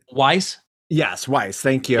in Weiss. Yes, Weiss.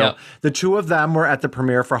 Thank you. Yep. The two of them were at the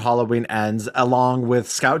premiere for Halloween Ends, along with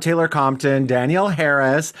Scout Taylor Compton, Danielle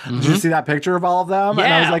Harris. Did you see that picture of all of them? Yeah.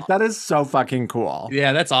 And I was like, that is so fucking cool.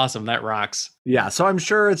 Yeah, that's awesome. That rocks. Yeah, so I'm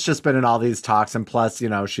sure it's just been in all these talks. And plus,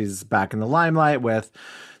 she's back in the limelight with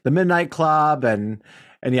the Midnight Club. And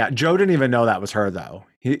yeah, Joe didn't even know that was her, though.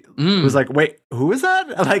 He was like, wait, who is that?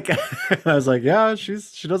 Like, I was like, yeah, she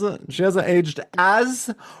hasn't aged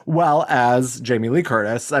as well as Jamie Lee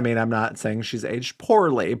Curtis. I mean, I'm not saying she's aged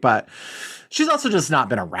poorly, but she's also just not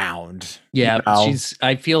been around. Yeah,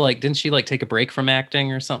 I feel like, didn't she like take a break from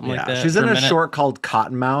acting or something like that? She's in a short called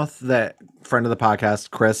Cottonmouth that friend of the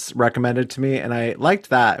podcast, Chris, recommended to me. And I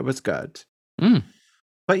liked that. It was good.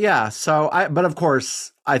 But yeah, but of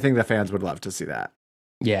course, I think the fans would love to see that.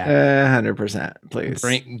 Yeah, 100%. Please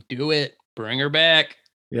do it. Bring her back.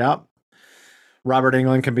 Yep. Robert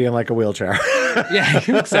Englund can be in like a wheelchair. Yeah,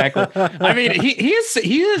 exactly. I mean,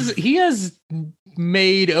 he has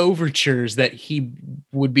made overtures that he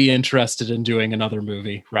would be interested in doing another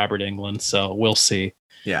movie, Robert Englund. So we'll see.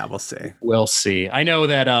 Yeah, we'll see. We'll see. I know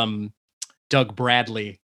that Doug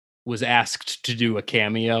Bradley was asked to do a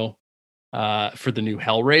cameo for the new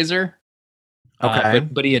Hellraiser. Okay.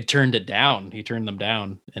 But he had turned it down. He turned them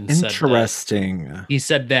down and interesting. He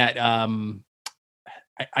said that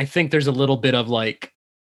I think there's a little bit of like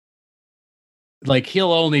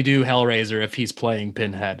he'll only do Hellraiser if he's playing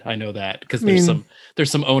Pinhead. I know that because there's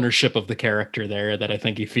some ownership of the character there that I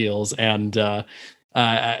think he feels. And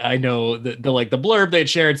I know the blurb they'd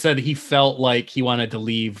shared said he felt like he wanted to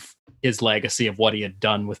leave his legacy of what he had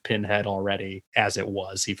done with Pinhead already as it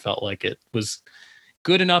was. He felt like it was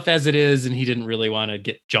good enough as it is, and he didn't really want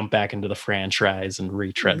to jump back into the franchise and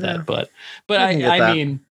retread that. But I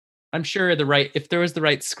mean, I'm sure if there was the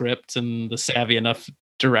right script and the savvy enough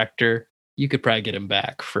director, you could probably get him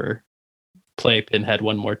back for play Pinhead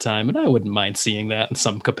one more time, and I wouldn't mind seeing that in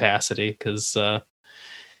some capacity because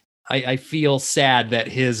I feel sad that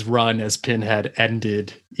his run as Pinhead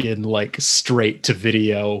ended in like straight to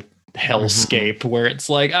video hellscape where it's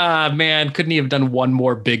like, man, couldn't he have done one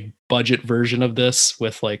more big budget version of this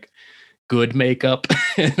with like good makeup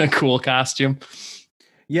and a cool costume?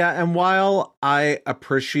 Yeah, and while I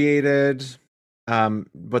appreciated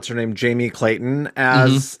what's her name, Jamie Clayton,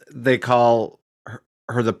 as they call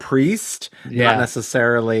her the priest, not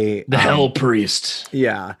necessarily the hell priest.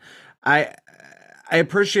 Yeah. I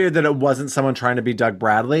appreciated that it wasn't someone trying to be Doug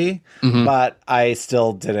Bradley, but I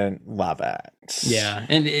still didn't love it. Yeah,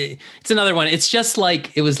 and it's another one. It's just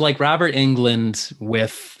like it was like Robert Englund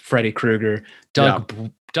with Freddy Krueger.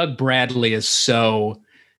 Doug Bradley is so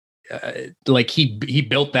like he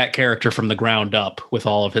built that character from the ground up with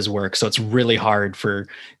all of his work. So it's really hard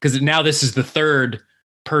because now this is the third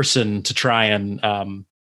person to try and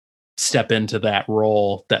step into that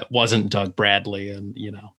role that wasn't Doug Bradley, and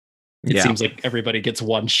it seems like everybody gets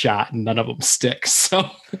one shot and none of them sticks. So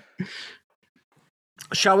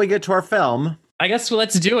shall we get to our film? I guess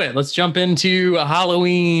let's do it. Let's jump into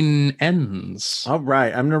Halloween Ends. All right.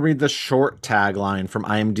 I'm going to read the short tagline from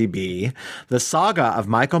IMDb. The saga of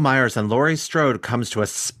Michael Myers and Laurie Strode comes to a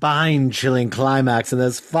spine-chilling climax in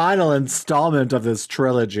this final installment of this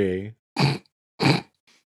trilogy.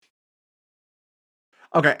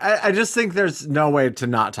 Okay, I just think there's no way to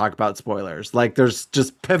not talk about spoilers. Like, there's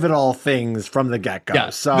just pivotal things from the get-go. Yeah,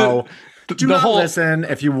 so do not listen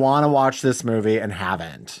if you want to watch this movie and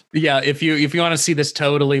haven't. Yeah, if you want to see this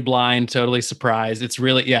totally blind, totally surprised, it's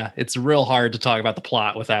real hard to talk about the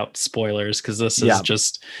plot without spoilers, because this is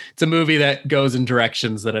just, it's a movie that goes in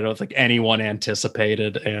directions that I don't think anyone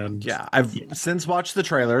anticipated. And I've since watched the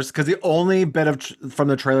trailers, because the only bit of from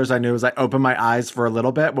the trailers I knew was I opened my eyes for a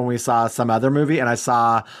little bit when we saw some other movie, and I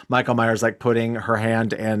saw Michael Myers like putting her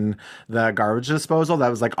hand in the garbage disposal. That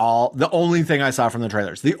was like the only thing I saw from the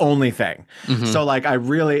trailers. The only thing. So like and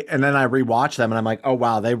then I rewatched them and I'm like, oh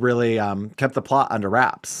wow, they really kept the plot under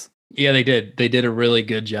wraps. Yeah, they did. They did a really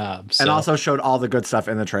good job. So. And also showed all the good stuff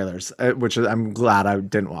in the trailers, which I'm glad I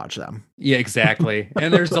didn't watch them. Yeah, exactly.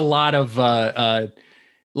 And there's a lot of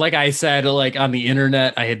like I said, like on the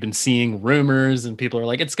internet, I had been seeing rumors and people are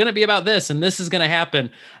like, it's going to be about this and this is going to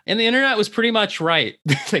happen. And the internet was pretty much right.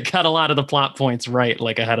 They got a lot of the plot points right,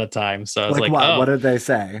 like ahead of time. So I was like, what did they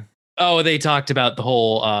say? Oh, they talked about the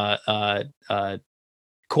whole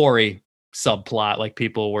Corey subplot. Like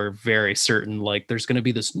people were very certain, like there's going to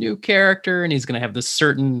be this new character and he's going to have this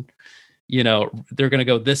certain, they're going to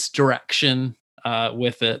go this direction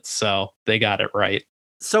with it. So they got it right.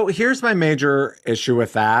 So here's my major issue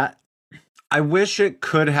with that. I wish it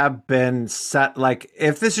could have been set, like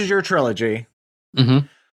if this is your trilogy,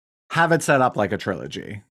 have it set up like a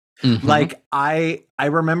trilogy. Like I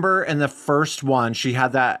remember in the first one, she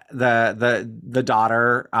had that the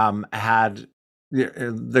daughter had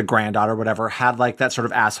the granddaughter, whatever, had like that sort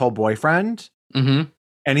of asshole boyfriend.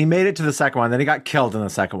 And he made it to the second one. Then he got killed in the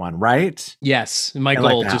second one, right? Yes.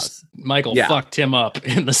 Michael fucked him up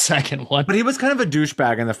in the second one. But he was kind of a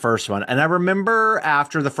douchebag in the first one. And I remember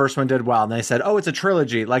after the first one did well and they said, oh, it's a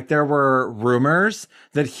trilogy. Like there were rumors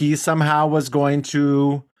that he somehow was going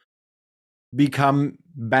to become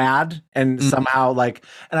bad and somehow and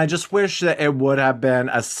I just wish that it would have been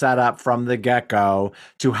a setup from the get-go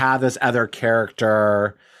to have this other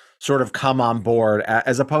character sort of come on board,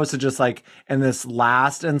 as opposed to just like in this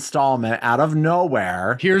last installment out of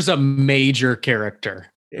nowhere. Here's a major character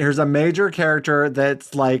that's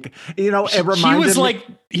like, it reminded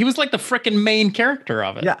he was like the freaking main character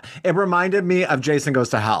of it. Yeah. It reminded me of Jason Goes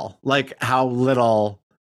to Hell, like how little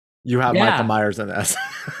you have Michael Myers in this.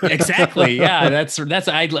 Exactly. Yeah. That's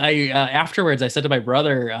I afterwards I said to my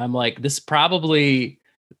brother, I'm like, this probably,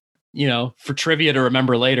 for trivia to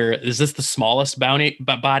remember later, is this the smallest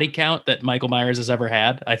body count that Michael Myers has ever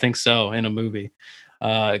had? I think so, in a movie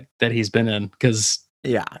that he's been in, because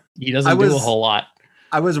he doesn't do a whole lot.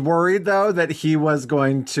 I was worried though that he was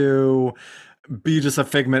going to be just a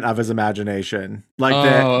figment of his imagination. Like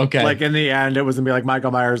in the end, it was gonna be like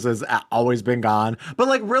Michael Myers has always been gone. But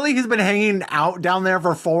like really, he's been hanging out down there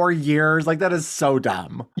for 4 years. Like that is so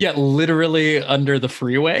dumb. Yeah, literally under the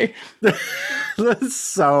freeway. That's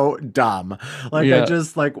so dumb. I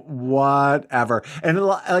just like whatever. And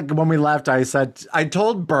like when we left, I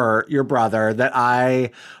told Bert, your brother, that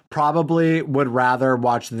I probably would rather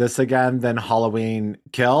watch this again than Halloween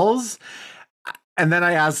Kills. And then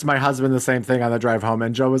I asked my husband the same thing on the drive home,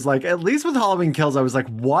 and Joe was like, at least with Halloween Kills, I was like,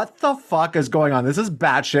 what the fuck is going on? This is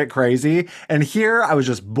batshit crazy. And here I was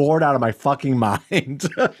just bored out of my fucking mind.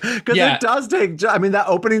 Because it does take, that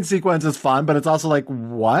opening sequence is fun, but it's also like,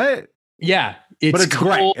 what? Yeah. But it's cool.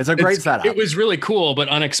 great. It's a great setup. It was really cool, but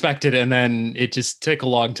unexpected. And then it just took a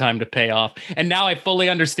long time to pay off. And now I fully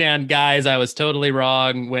understand, guys. I was totally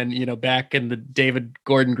wrong when, back in the David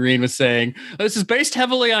Gordon Green was saying, this is based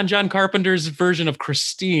heavily on John Carpenter's version of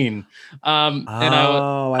Christine. And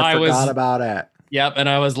I forgot about it. Yep. And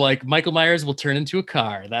I was like, Michael Myers will turn into a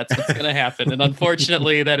car. That's what's going to happen. And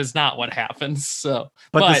unfortunately, that is not what happens. So,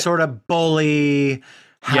 but the sort of bully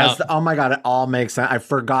has oh my God, it all makes sense. I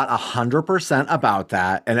forgot 100% about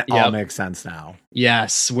that. And it all makes sense now.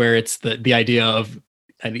 Yes. Where it's the idea of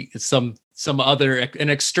some other, an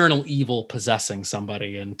external evil possessing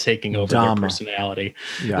somebody and taking over their personality,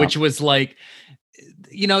 which was like,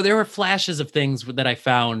 there were flashes of things that I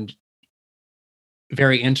found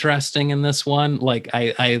very interesting in this one. Like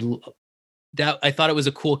I thought it was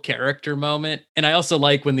a cool character moment. And I also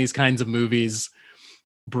like when these kinds of movies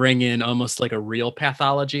bring in almost like a real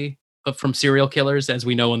pathology from serial killers, as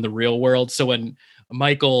we know in the real world. So when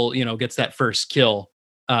Michael, gets that first kill,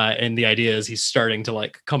 and the idea is he's starting to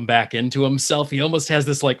like come back into himself, he almost has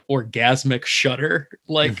this like orgasmic shudder,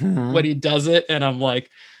 like when he does it. And I'm like,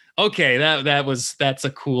 okay, that's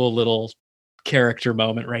a cool little character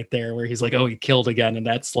moment right there where he's like, oh, he killed again. And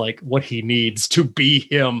that's like what he needs to be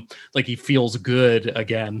him. Like he feels good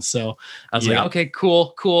again. So I was like, okay,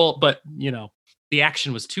 cool. But the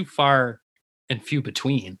action was too far and few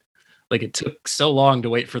between. Like it took so long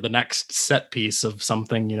to wait for the next set piece of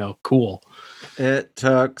something, cool. It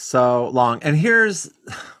took so long. And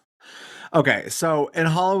okay. So in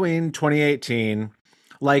Halloween 2018,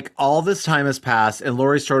 like all this time has passed and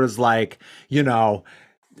Laurie Strode is like,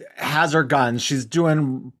 has her guns. She's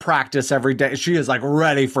doing practice every day. She is like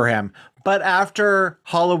ready for him. But after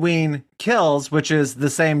Halloween Kills, which is the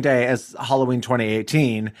same day as Halloween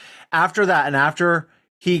 2018, after that and after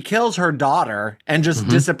he kills her daughter and just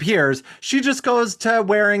disappears, she just goes to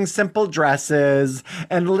wearing simple dresses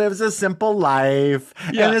and lives a simple life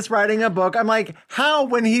and is writing a book. I'm like, how,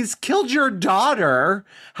 when he's killed your daughter,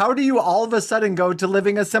 how do you all of a sudden go to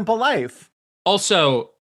living a simple life?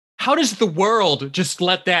 Also, how does the world just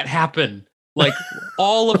let that happen? Like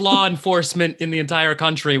all of law enforcement in the entire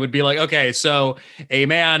country would be like, okay, so a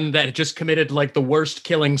man that just committed like the worst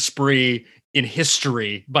killing spree in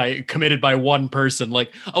history committed by one person,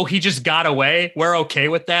 like, oh, he just got away. We're okay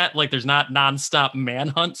with that. Like there's not nonstop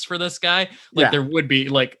manhunts for this guy. Like there would be,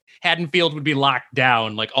 like Haddonfield would be locked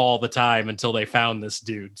down like all the time until they found this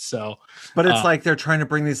dude. So, but it's like they're trying to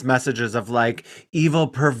bring these messages of like evil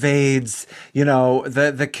pervades,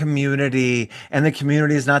 the community, and the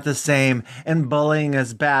community is not the same, and bullying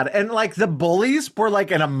is bad, and like the bullies were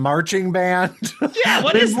like in a marching band. Yeah,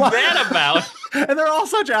 what is that about? And they're all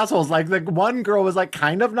such assholes. Like the one girl was like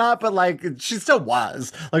kind of not, but like she still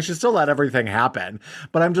was. Like she still let everything happen.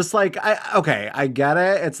 But I'm just like, I get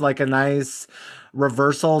it. It's like a nice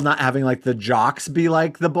reversal, not having like the jocks be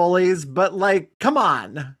like the bullies, but like, come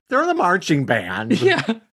on, they're the marching band. Yeah.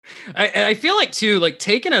 I feel like too, like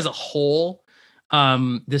taken as a whole,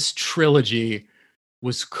 this trilogy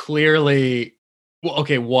was clearly, well,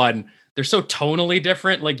 okay, one, they're so tonally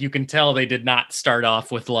different. Like you can tell they did not start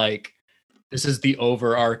off with like, this is the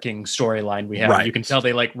overarching storyline we have. Right. You can tell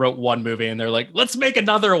they like wrote one movie and they're like, let's make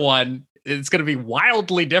another one. It's going to be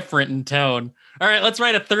wildly different in tone. All right, let's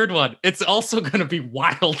write a third one. It's also going to be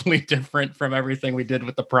wildly different from everything we did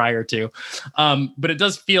with the prior two. But it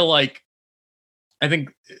does feel like, I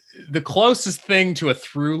think the closest thing to a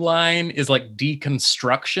through line is like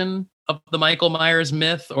deconstruction of the Michael Myers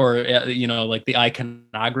myth, or, like the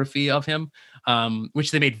iconography of him,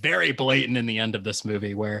 which they made very blatant in the end of this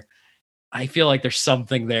movie, where I feel like there's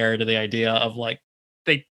something there to the idea of like,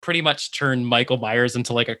 they pretty much turned Michael Myers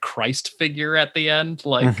into like a Christ figure at the end.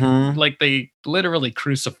 Like, like they literally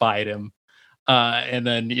crucified him. And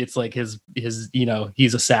then it's like his,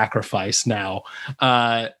 he's a sacrifice now.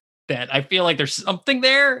 That I feel like there's something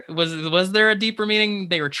there. Was there a deeper meaning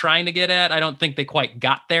they were trying to get at? I don't think they quite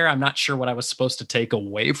got there. I'm not sure what I was supposed to take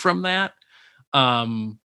away from that.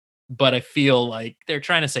 But I feel like they're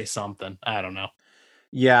trying to say something. I don't know.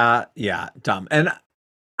 Yeah, dumb. And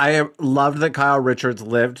I loved that Kyle Richards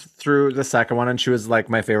lived through the second one, and she was like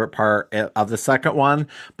my favorite part of the second one.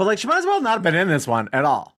 But like, she might as well not have been in this one at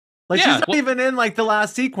all. Like, she's not even in like the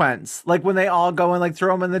last sequence, like when they all go and like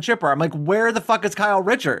throw him in the chipper. I'm like, where the fuck is Kyle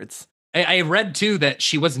Richards? I read too that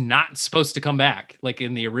she was not supposed to come back, like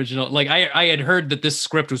in the original. Like I had heard that this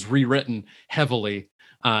script was rewritten heavily.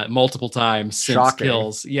 Multiple times since Shocking.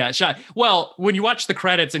 Kills. Yeah. Well, when you watch the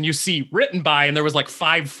credits and you see written by, and there was like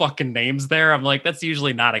 5 fucking names there, I'm like, that's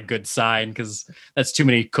usually not a good sign, because that's too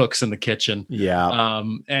many cooks in the kitchen. Yeah.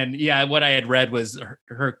 And yeah, what I had read was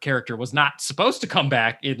her character was not supposed to come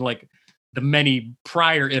back in like the many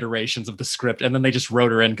prior iterations of the script, and then they just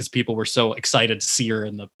wrote her in because people were so excited to see her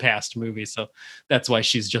in the past movie. So that's why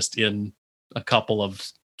she's just in a couple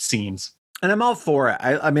of scenes. And I'm all for it.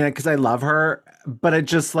 I mean, because I love her, but it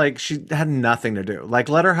just like she had nothing to do. Like,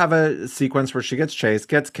 let her have a sequence where she gets chased,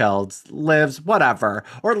 gets killed, lives, whatever,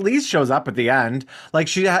 or at least shows up at the end. Like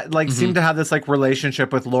she seemed to have this like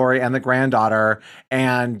relationship with Laurie and the granddaughter,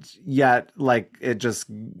 and yet like it just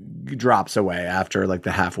drops away after like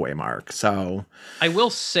the halfway mark. So I will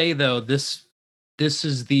say though, this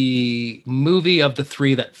is the movie of the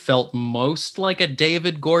three that felt most like a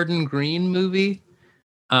David Gordon Green movie.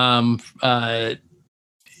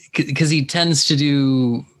 Because he tends to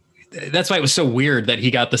do. That's why it was so weird that he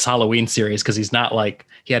got this Halloween series, because he's not like,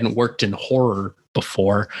 he hadn't worked in horror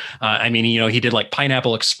before. I mean, you know, he did like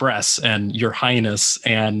Pineapple Express and Your Highness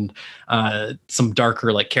and some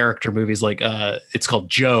darker like character movies, like it's called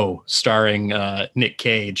Joe, starring Nick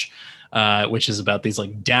Cage, which is about these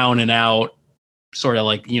like down and out, sort of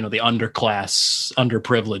like, you know, the underclass,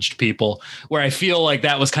 underprivileged people, where I feel like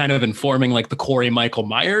that was kind of informing like the Corey Michael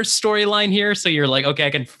Myers storyline here. So you're like, okay, I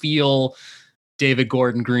can feel David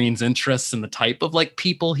Gordon Green's interests in the type of like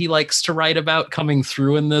people he likes to write about coming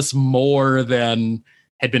through in this more than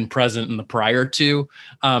had been present in the prior two.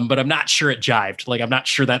 But I'm not sure it jived. Like, I'm not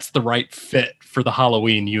sure that's the right fit for the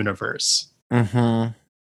Halloween universe. Mm-hmm.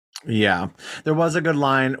 Yeah. There was a good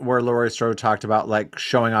line where Laurie Strode talked about like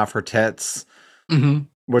showing off her tits,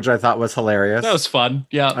 which I thought was hilarious. That was fun.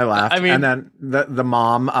 Yeah. I laughed. I mean, and then the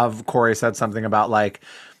mom of Corey said something about like,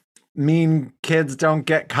 mean kids don't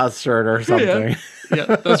get custard or something.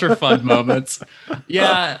 Yeah, those were fun moments.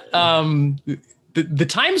 Yeah. The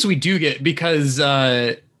times we do get, because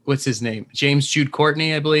what's his name? James Jude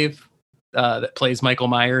Courtney, I believe, that plays Michael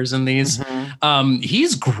Myers in these.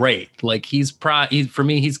 He's great. Like for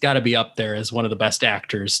me, he's got to be up there as one of the best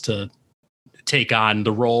actors to take on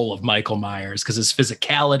the role of Michael Myers, because his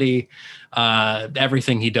physicality,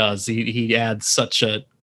 everything he does, he adds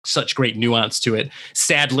such great nuance to it.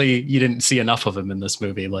 Sadly, you didn't see enough of him in this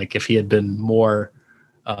movie. Like, if he had been more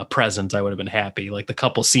present, I would have been happy. Like the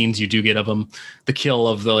couple scenes you do get of him, the kill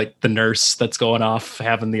of the nurse that's going off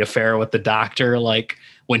having the affair with the doctor, like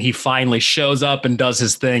when he finally shows up and does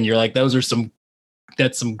his thing, you're like,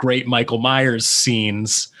 that's some great Michael Myers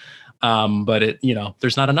scenes. But it, you know,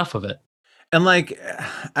 there's not enough of it. And like,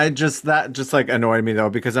 that just like annoyed me though,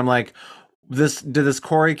 because I'm like, did this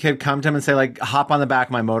Corey kid come to him and say like, hop on the back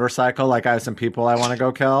of my motorcycle? Like, I have some people I want to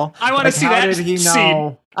go kill. I want to see how that. Did he know?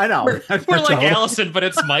 Scene. I know. We're like Allison, but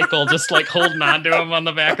it's Michael just like holding on to him on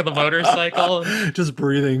the back of the motorcycle. Just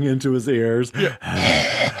breathing into his ears. Yeah,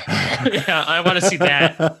 I want to see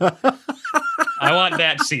that. I want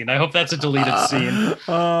that scene. I hope that's a deleted scene.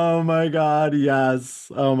 Oh my God.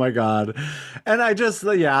 Yes. Oh my God. And I just,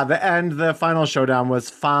 the final showdown was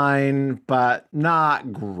fine, but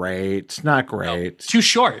not great. Not great. No, too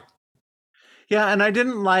short. Yeah. And I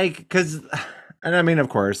didn't like, and I mean, of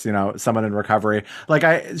course, you know, someone in recovery, like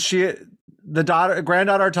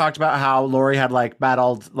granddaughter talked about how Laurie had like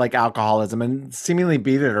battled like alcoholism and seemingly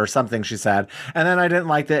beat it or something, she said. And then I didn't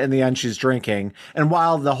like that in the end she's drinking. And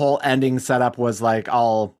while the whole ending setup was like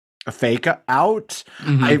all fake out,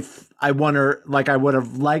 I wonder, like, I would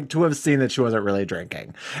have liked to have seen that she wasn't really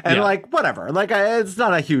drinking. And like, whatever, like it's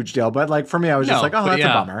not a huge deal, but like for me, I was just like, oh, that's a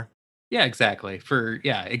bummer. Yeah, exactly.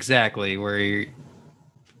 Exactly. Where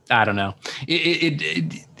I don't know.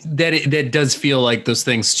 That does feel like those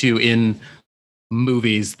things too in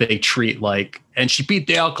movies they treat like, and she beat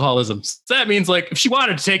the alcoholism. So that means like if she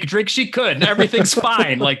wanted to take a drink, she could, and everything's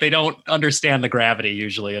fine. Like they don't understand the gravity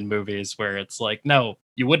usually in movies where it's like, no,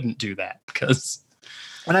 you wouldn't do that because.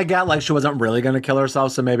 And I get like she wasn't really going to kill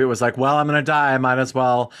herself. So maybe it was like, well, I'm going to die. I might as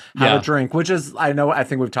well have a drink, which is, I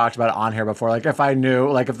think we've talked about it on here before. Like if I knew,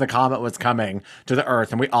 like if the comet was coming to the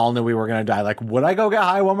earth and we all knew we were going to die, like, would I go get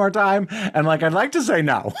high one more time? And like, I'd like to say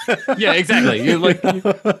no. Yeah, exactly. You're like,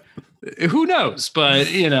 who knows?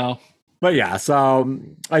 But you know. But yeah, so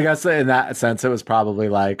I guess in that sense, it was probably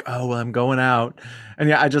like, oh, well, I'm going out. And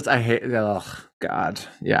yeah, I hate, oh, God.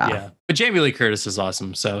 Yeah. But Jamie Lee Curtis is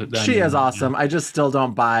awesome. So she is awesome. I just still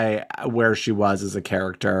don't buy where she was as a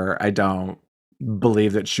character. I don't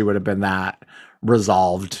believe that she would have been that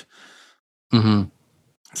resolved. So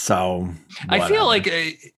whatever. I feel like,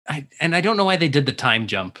 I don't know why they did the time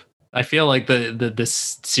jump. I feel like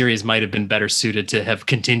this series might have been better suited to have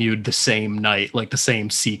continued the same night, like the same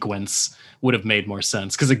sequence would have made more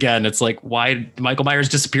sense. Because again, it's like, why Michael Myers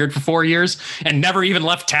disappeared for 4 years and never even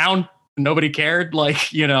left town? Nobody cared,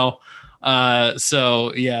 like, you know.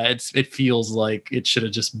 So yeah, it feels like it should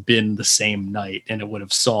have just been the same night, and it would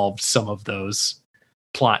have solved some of those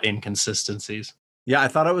plot inconsistencies. Yeah, I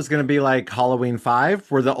thought it was going to be like Halloween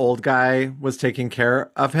 5, where the old guy was taking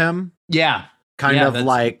care of him. Yeah. Kind of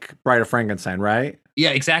like Bride of Frankenstein, right?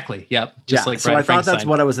 Yeah, exactly. Yep. Just like so I thought that's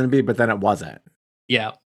what it was going to be, but then it wasn't.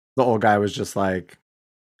 Yeah. The old guy was just like,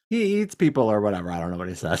 he eats people or whatever. I don't know what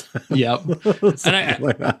he said. Yep.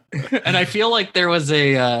 And I feel like there was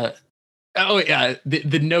a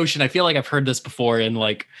the notion, I feel like I've heard this before in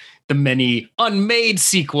like the many unmade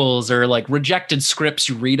sequels or like rejected scripts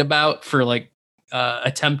you read about for like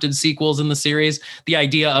attempted sequels in the series. The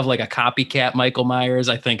idea of like a copycat Michael Myers,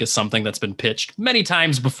 I think, is something that's been pitched many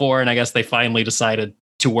times before, and I guess they finally decided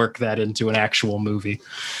to work that into an actual movie.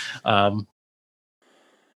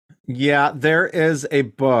 Yeah, there is a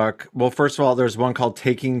book. Well, first of all, there's one called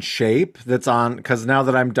Taking Shape that's on, because now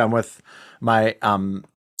that I'm done with my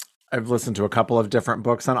I've listened to a couple of different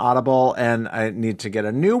books on Audible, and I need to get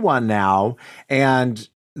a new one now. And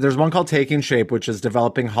there's one called Taking Shape, which is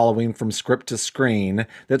developing Halloween from script to screen.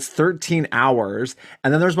 That's 13 hours.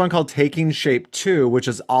 And then there's one called Taking Shape 2, which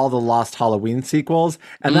is all the Lost Halloween sequels.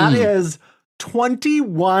 And that is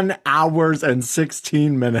 21 hours and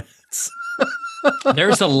 16 minutes.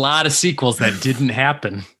 There's a lot of sequels that didn't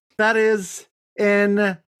happen. That is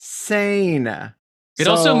insane. It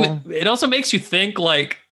also makes you think,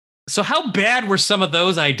 like, so how bad were some of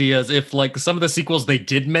those ideas if like some of the sequels they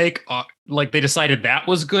did make, like they decided that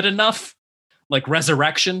was good enough, like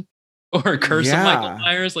Resurrection or Curse of Michael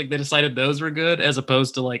Myers, like they decided those were good, as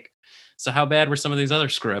opposed to like, so how bad were some of these other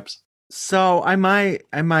scripts? So I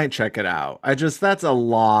might check it out. That's a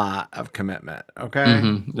lot of commitment. Okay.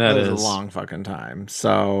 That is a long fucking time.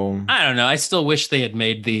 So I don't know. I still wish they had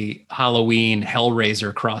made the Halloween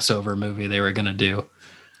Hellraiser crossover movie they were going to do.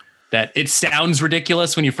 That it sounds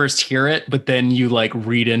ridiculous when you first hear it, but then you like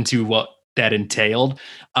read into what that entailed.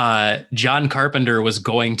 John Carpenter was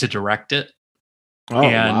going to direct it.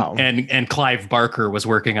 And Clive Barker was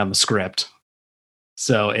working on the script.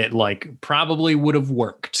 So it like probably would have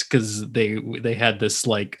worked because they had this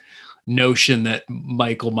like notion that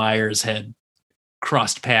Michael Myers had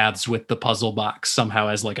crossed paths with the puzzle box somehow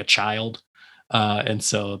as like a child. And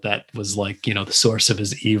so that was like, the source of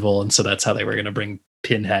his evil. And so that's how they were going to bring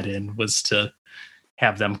Pinhead in, was to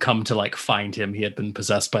have them come to like find him. He had been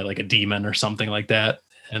possessed by like a demon or something like that.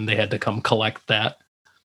 And they had to come collect that.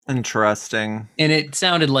 Interesting. And it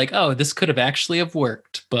sounded like, oh, this could have actually have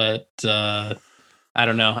worked, but I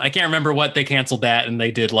don't know. I can't remember what they canceled that, and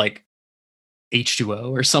they did like H2O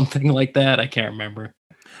or something like that. I can't remember.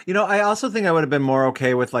 I also think I would have been more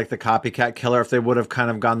okay with like the copycat killer if they would have kind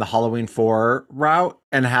of gone the Halloween 4 route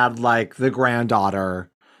and had like the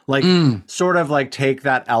granddaughter, like sort of like take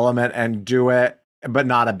that element and do it, but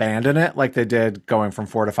not abandon it like they did going from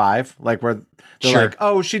 4 to 5, like where they're like,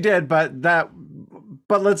 oh, she did, but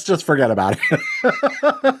let's just forget about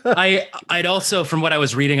it. I'd also, from what I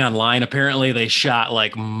was reading online, apparently they shot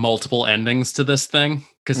like multiple endings to this thing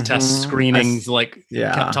because test screenings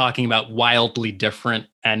kept talking about wildly different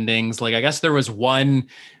endings. Like I guess there was one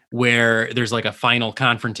where there's like a final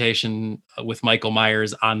confrontation with Michael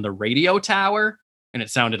Myers on the radio tower, and it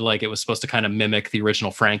sounded like it was supposed to kind of mimic the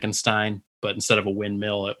original Frankenstein, but instead of a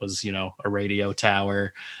windmill, it was, a radio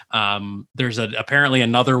tower. There's apparently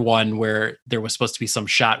another one where there was supposed to be some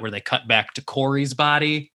shot where they cut back to Corey's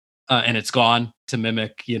body and it's gone to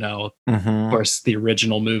mimic, of course, the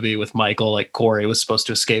original movie with Michael. Like Corey was supposed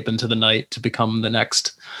to escape into the night to become the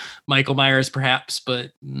next Michael Myers, perhaps,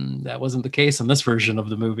 but that wasn't the case in this version of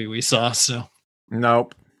the movie we saw. So,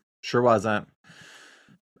 nope, sure wasn't.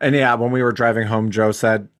 And yeah, when we were driving home, Joe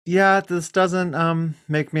said, yeah, this doesn't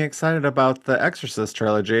make me excited about the Exorcist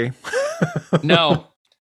trilogy. No.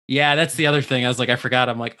 Yeah, that's the other thing. I was like, I forgot.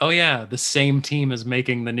 I'm like, oh yeah, the same team is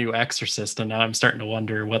making the new Exorcist, and now I'm starting to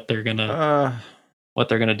wonder what they're gonna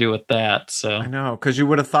do with that. So I know, because you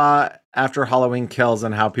would have thought after Halloween Kills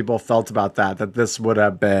and how people felt about that this would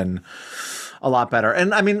have been a lot better.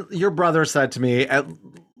 And I mean, your brother said to me, at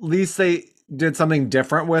least they did something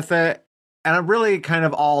different with it. And really kind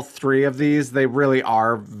of all three of these, they really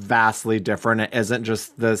are vastly different. It isn't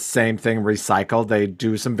just the same thing recycled. They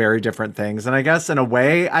do some very different things. And I guess in a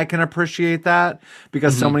way I can appreciate that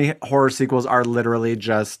because so many horror sequels are literally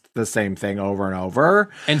just the same thing over and over.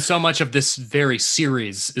 And so much of this very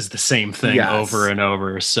series is the same thing over and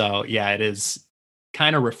over. So yeah, it is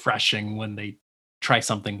kind of refreshing when they try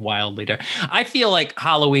something wildly different. I feel like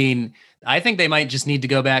Halloween, I think they might just need to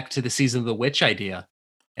go back to the Season of the Witch idea.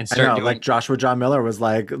 And start doing, like Joshua John Miller was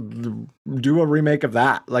like, do a remake of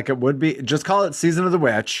that. Like it would be, just call it Season of the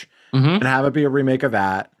Witch and have it be a remake of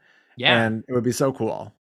that. Yeah. And it would be so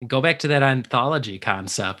cool. Go back to that anthology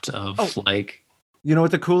concept of You know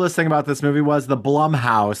what the coolest thing about this movie was? The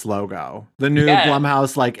Blumhouse logo. The new Yeah.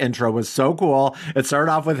 Blumhouse like intro was so cool. It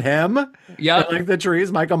started off with him Yep. and like the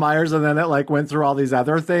trees, Michael Myers, and then it like went through all these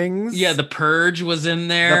other things. Yeah, The Purge was in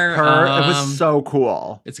The there. It was so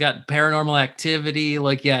cool. It's got Paranormal Activity.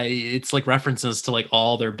 Like, yeah, it's like references to like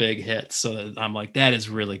all their big hits. So I'm like, that is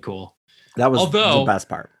really cool. That was Although- the best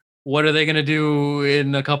part. What are they going to do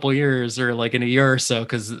in a couple years or like in a year or so?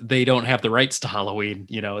 Because they don't have the rights to Halloween.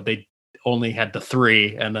 You know, they only had the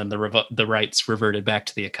 3, and then the rights reverted back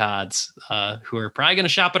to the Akkads, who are probably going to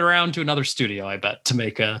shop it around to another studio, I bet, to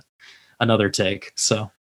make another take.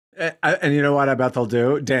 So, And you know what I bet they'll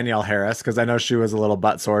do? Danielle Harris, because I know she was a little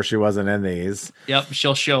butt sore. She wasn't in these. yep,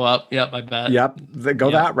 she'll show up. Yep, I bet. Yep. Go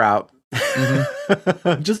Yeah. that route.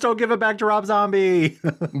 Mhm. Just don't give it back to Rob Zombie.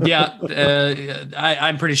 Yeah,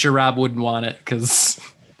 I'm pretty sure Rob wouldn't want it because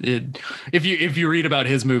if you read about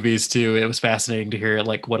his movies too, it was fascinating to hear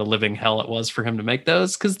like what a living hell it was for him to make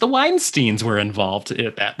those because the Weinsteins were involved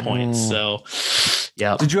at that point. So,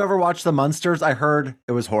 yeah. Did you ever watch The Munsters? I heard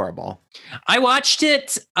it was horrible. I watched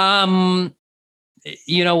it.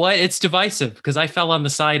 You know what? It's divisive because I fell on the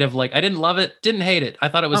side of like I didn't love it, didn't hate it. I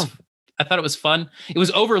thought it was fun. It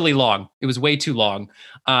was overly long. It was way too long.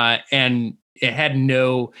 And it had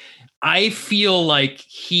no, I feel like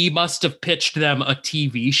he must have pitched them a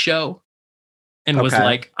TV show and was Okay.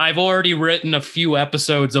 like, I've already written a few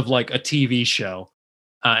episodes of like a TV show.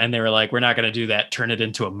 And they were like, we're not going to do that. Turn it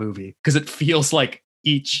into a movie. Because it feels like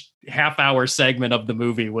each half-hour segment of the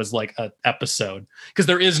movie was like an episode. Because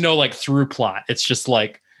there is no like through plot. It's just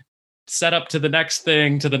like set up to the next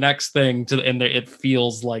thing, to the next thing, and it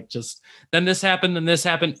feels like just then this happened,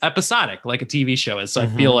 episodic, like a TV show is. So I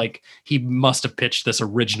feel like he must have pitched this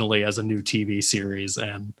originally as a new TV series,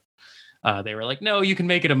 and they were like, no, you can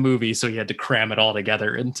make it a movie. So he had to cram it all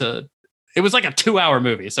together into. It was like a 2-hour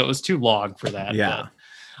movie, so it was too long for that. Yeah.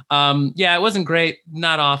 But, yeah, it wasn't great,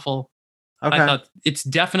 not awful. Okay. I thought it's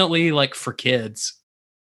definitely like for kids.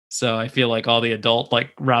 So I feel like all the adult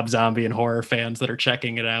like Rob Zombie and horror fans that are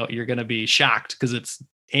checking it out, you're going to be shocked because it's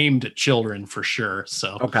aimed at children for sure.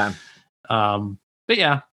 So, Okay. but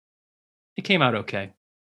yeah, it came out okay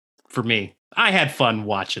for me. I had fun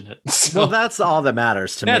watching it. So Well, that's all that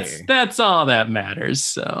matters to me. that's all that matters.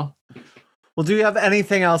 So Well, do you have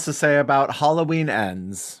anything else to say about Halloween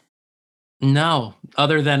Ends? no,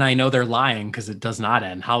 other than I know they're lying because it does not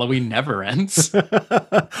end. Halloween never ends.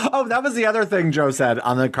 Oh, that was the other thing Joe said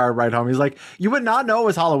on the car ride home. He's like, you would not know it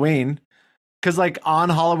was Halloween. Because like on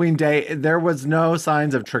Halloween day, there was no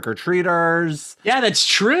signs of trick-or-treaters. Yeah, that's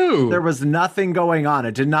true. There was nothing going on.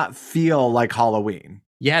 It did not feel like Halloween.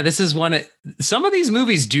 Yeah, this is some of these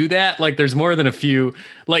movies do that. Like there's more than a few.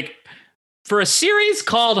 Like for a series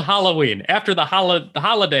called Halloween, after the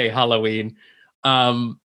holiday Halloween,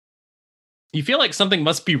 you feel like something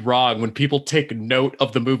must be wrong when people take note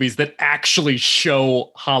of the movies that actually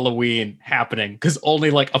show Halloween happening, because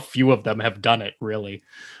only like a few of them have done it, really.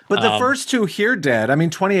 But the first two here did. I mean,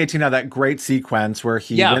 2018 had that great sequence where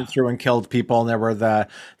he went through and killed people, and there were the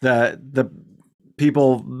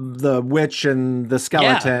people, the witch and the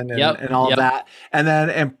skeleton and all of that. And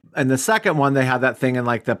then and the second one, they had that thing in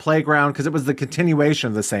like the playground because it was the continuation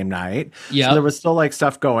of the same night. Yeah. So there was still like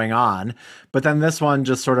stuff going on. But then this one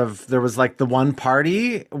just sort of, there was like the one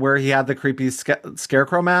party where he had the creepy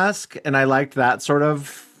scarecrow mask. And I liked that sort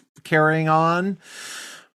of carrying on.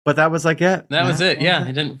 But that was like it. That was it. Yeah.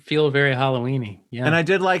 It didn't feel very Halloween-y. Yeah. And I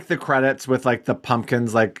did like the credits with like the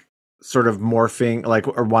pumpkins, like sort of morphing, like,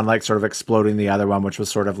 or one like sort of exploding the other one, which was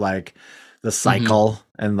sort of like the cycle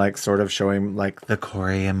and like sort of showing like the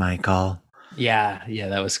Corey and Michael. Yeah.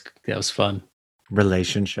 That was fun.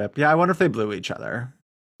 Relationship. Yeah. I wonder if they blew each other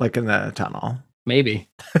like in the tunnel. Maybe.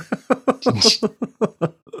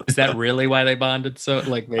 Is that really why they bonded? So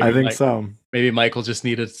like maybe I think so. Maybe Michael just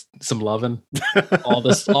needed some loving all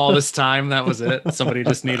this time. That was it. Somebody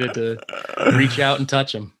just needed to reach out and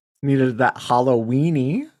touch him. Needed that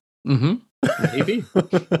Halloweeny. Maybe.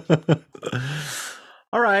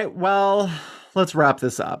 All right. Well, let's wrap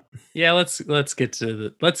this up. Yeah, let's get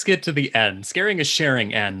to the end. Scaring is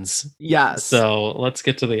sharing ends. Yes. So let's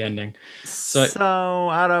get to the ending. So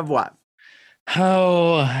out of what?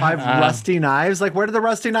 Oh, 5 rusty knives. Like, where did the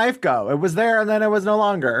rusty knife go? It was there, and then it was no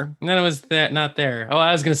longer. And then it was not there. Oh,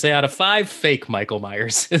 I was gonna say out of 5 fake Michael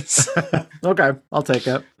Myers. Okay, I'll take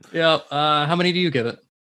it. Yep. How many do you give it?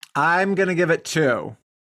 I'm gonna give it 2.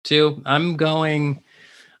 2.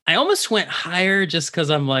 I almost went higher just because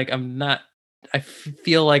I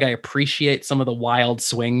feel like I appreciate some of the wild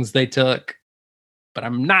swings they took. but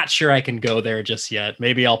I'm not sure I can go there just yet.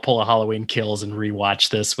 Maybe I'll pull a Halloween Kills and rewatch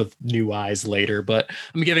this with new eyes later, but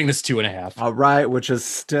I'm giving this 2.5. All right, which is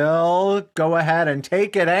still go ahead and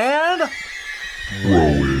take it and throw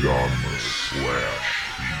it on the slash.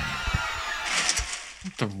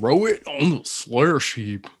 Throw it on the slash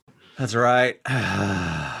heap. That's right.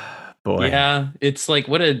 Boy. Yeah, it's like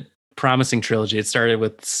what a promising trilogy. It started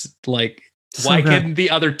with like, So why good. couldn't the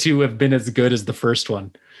other two have been as good as the first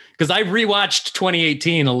one? Because I rewatched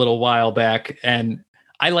 2018 a little while back, and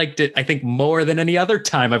I liked it, I think, more than any other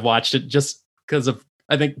time I've watched it, just because of,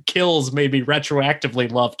 I think Kills made me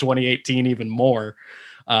retroactively love 2018 even more.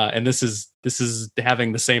 And this is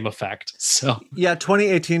having the same effect. So Yeah,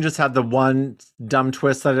 2018 just had the one dumb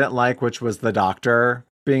twist that I didn't like, which was the doctor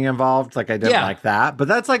being involved. Like I didn't like that, but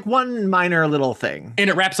that's like one minor little thing. And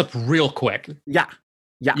it wraps up real quick. Yeah.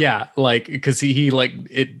 Yeah, like because he like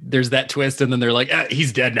it. There's that twist, and then they're like,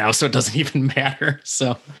 he's dead now, so it doesn't even matter.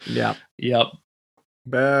 So Yeah. yep,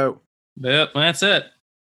 Boo. that's it.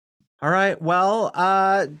 All right. Well,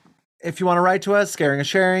 if you want to write to us,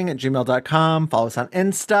 scaringandSharing@gmail.com. Follow us on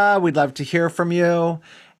Insta. We'd love to hear from you.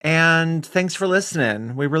 And thanks for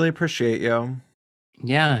listening. We really appreciate you.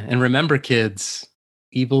 Yeah, and remember, kids,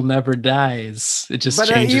 evil never dies. It just But,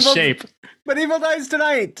 changes evil- shape. But evil dies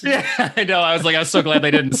tonight. Yeah, I know. I was so glad they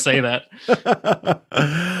didn't say that.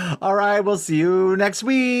 All right. We'll see you next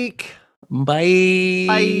week. Bye.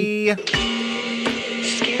 Bye.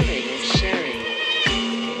 Scaring is sharing.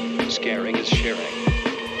 Scaring is sharing.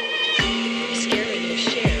 Scaring is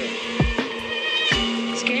sharing.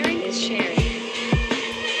 Scaring is sharing.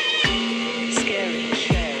 Scaring is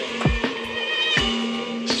sharing.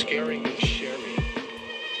 Scaring is sharing.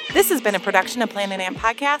 This has been a production of Planet Amp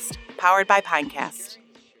Podcast, powered by Pinecast.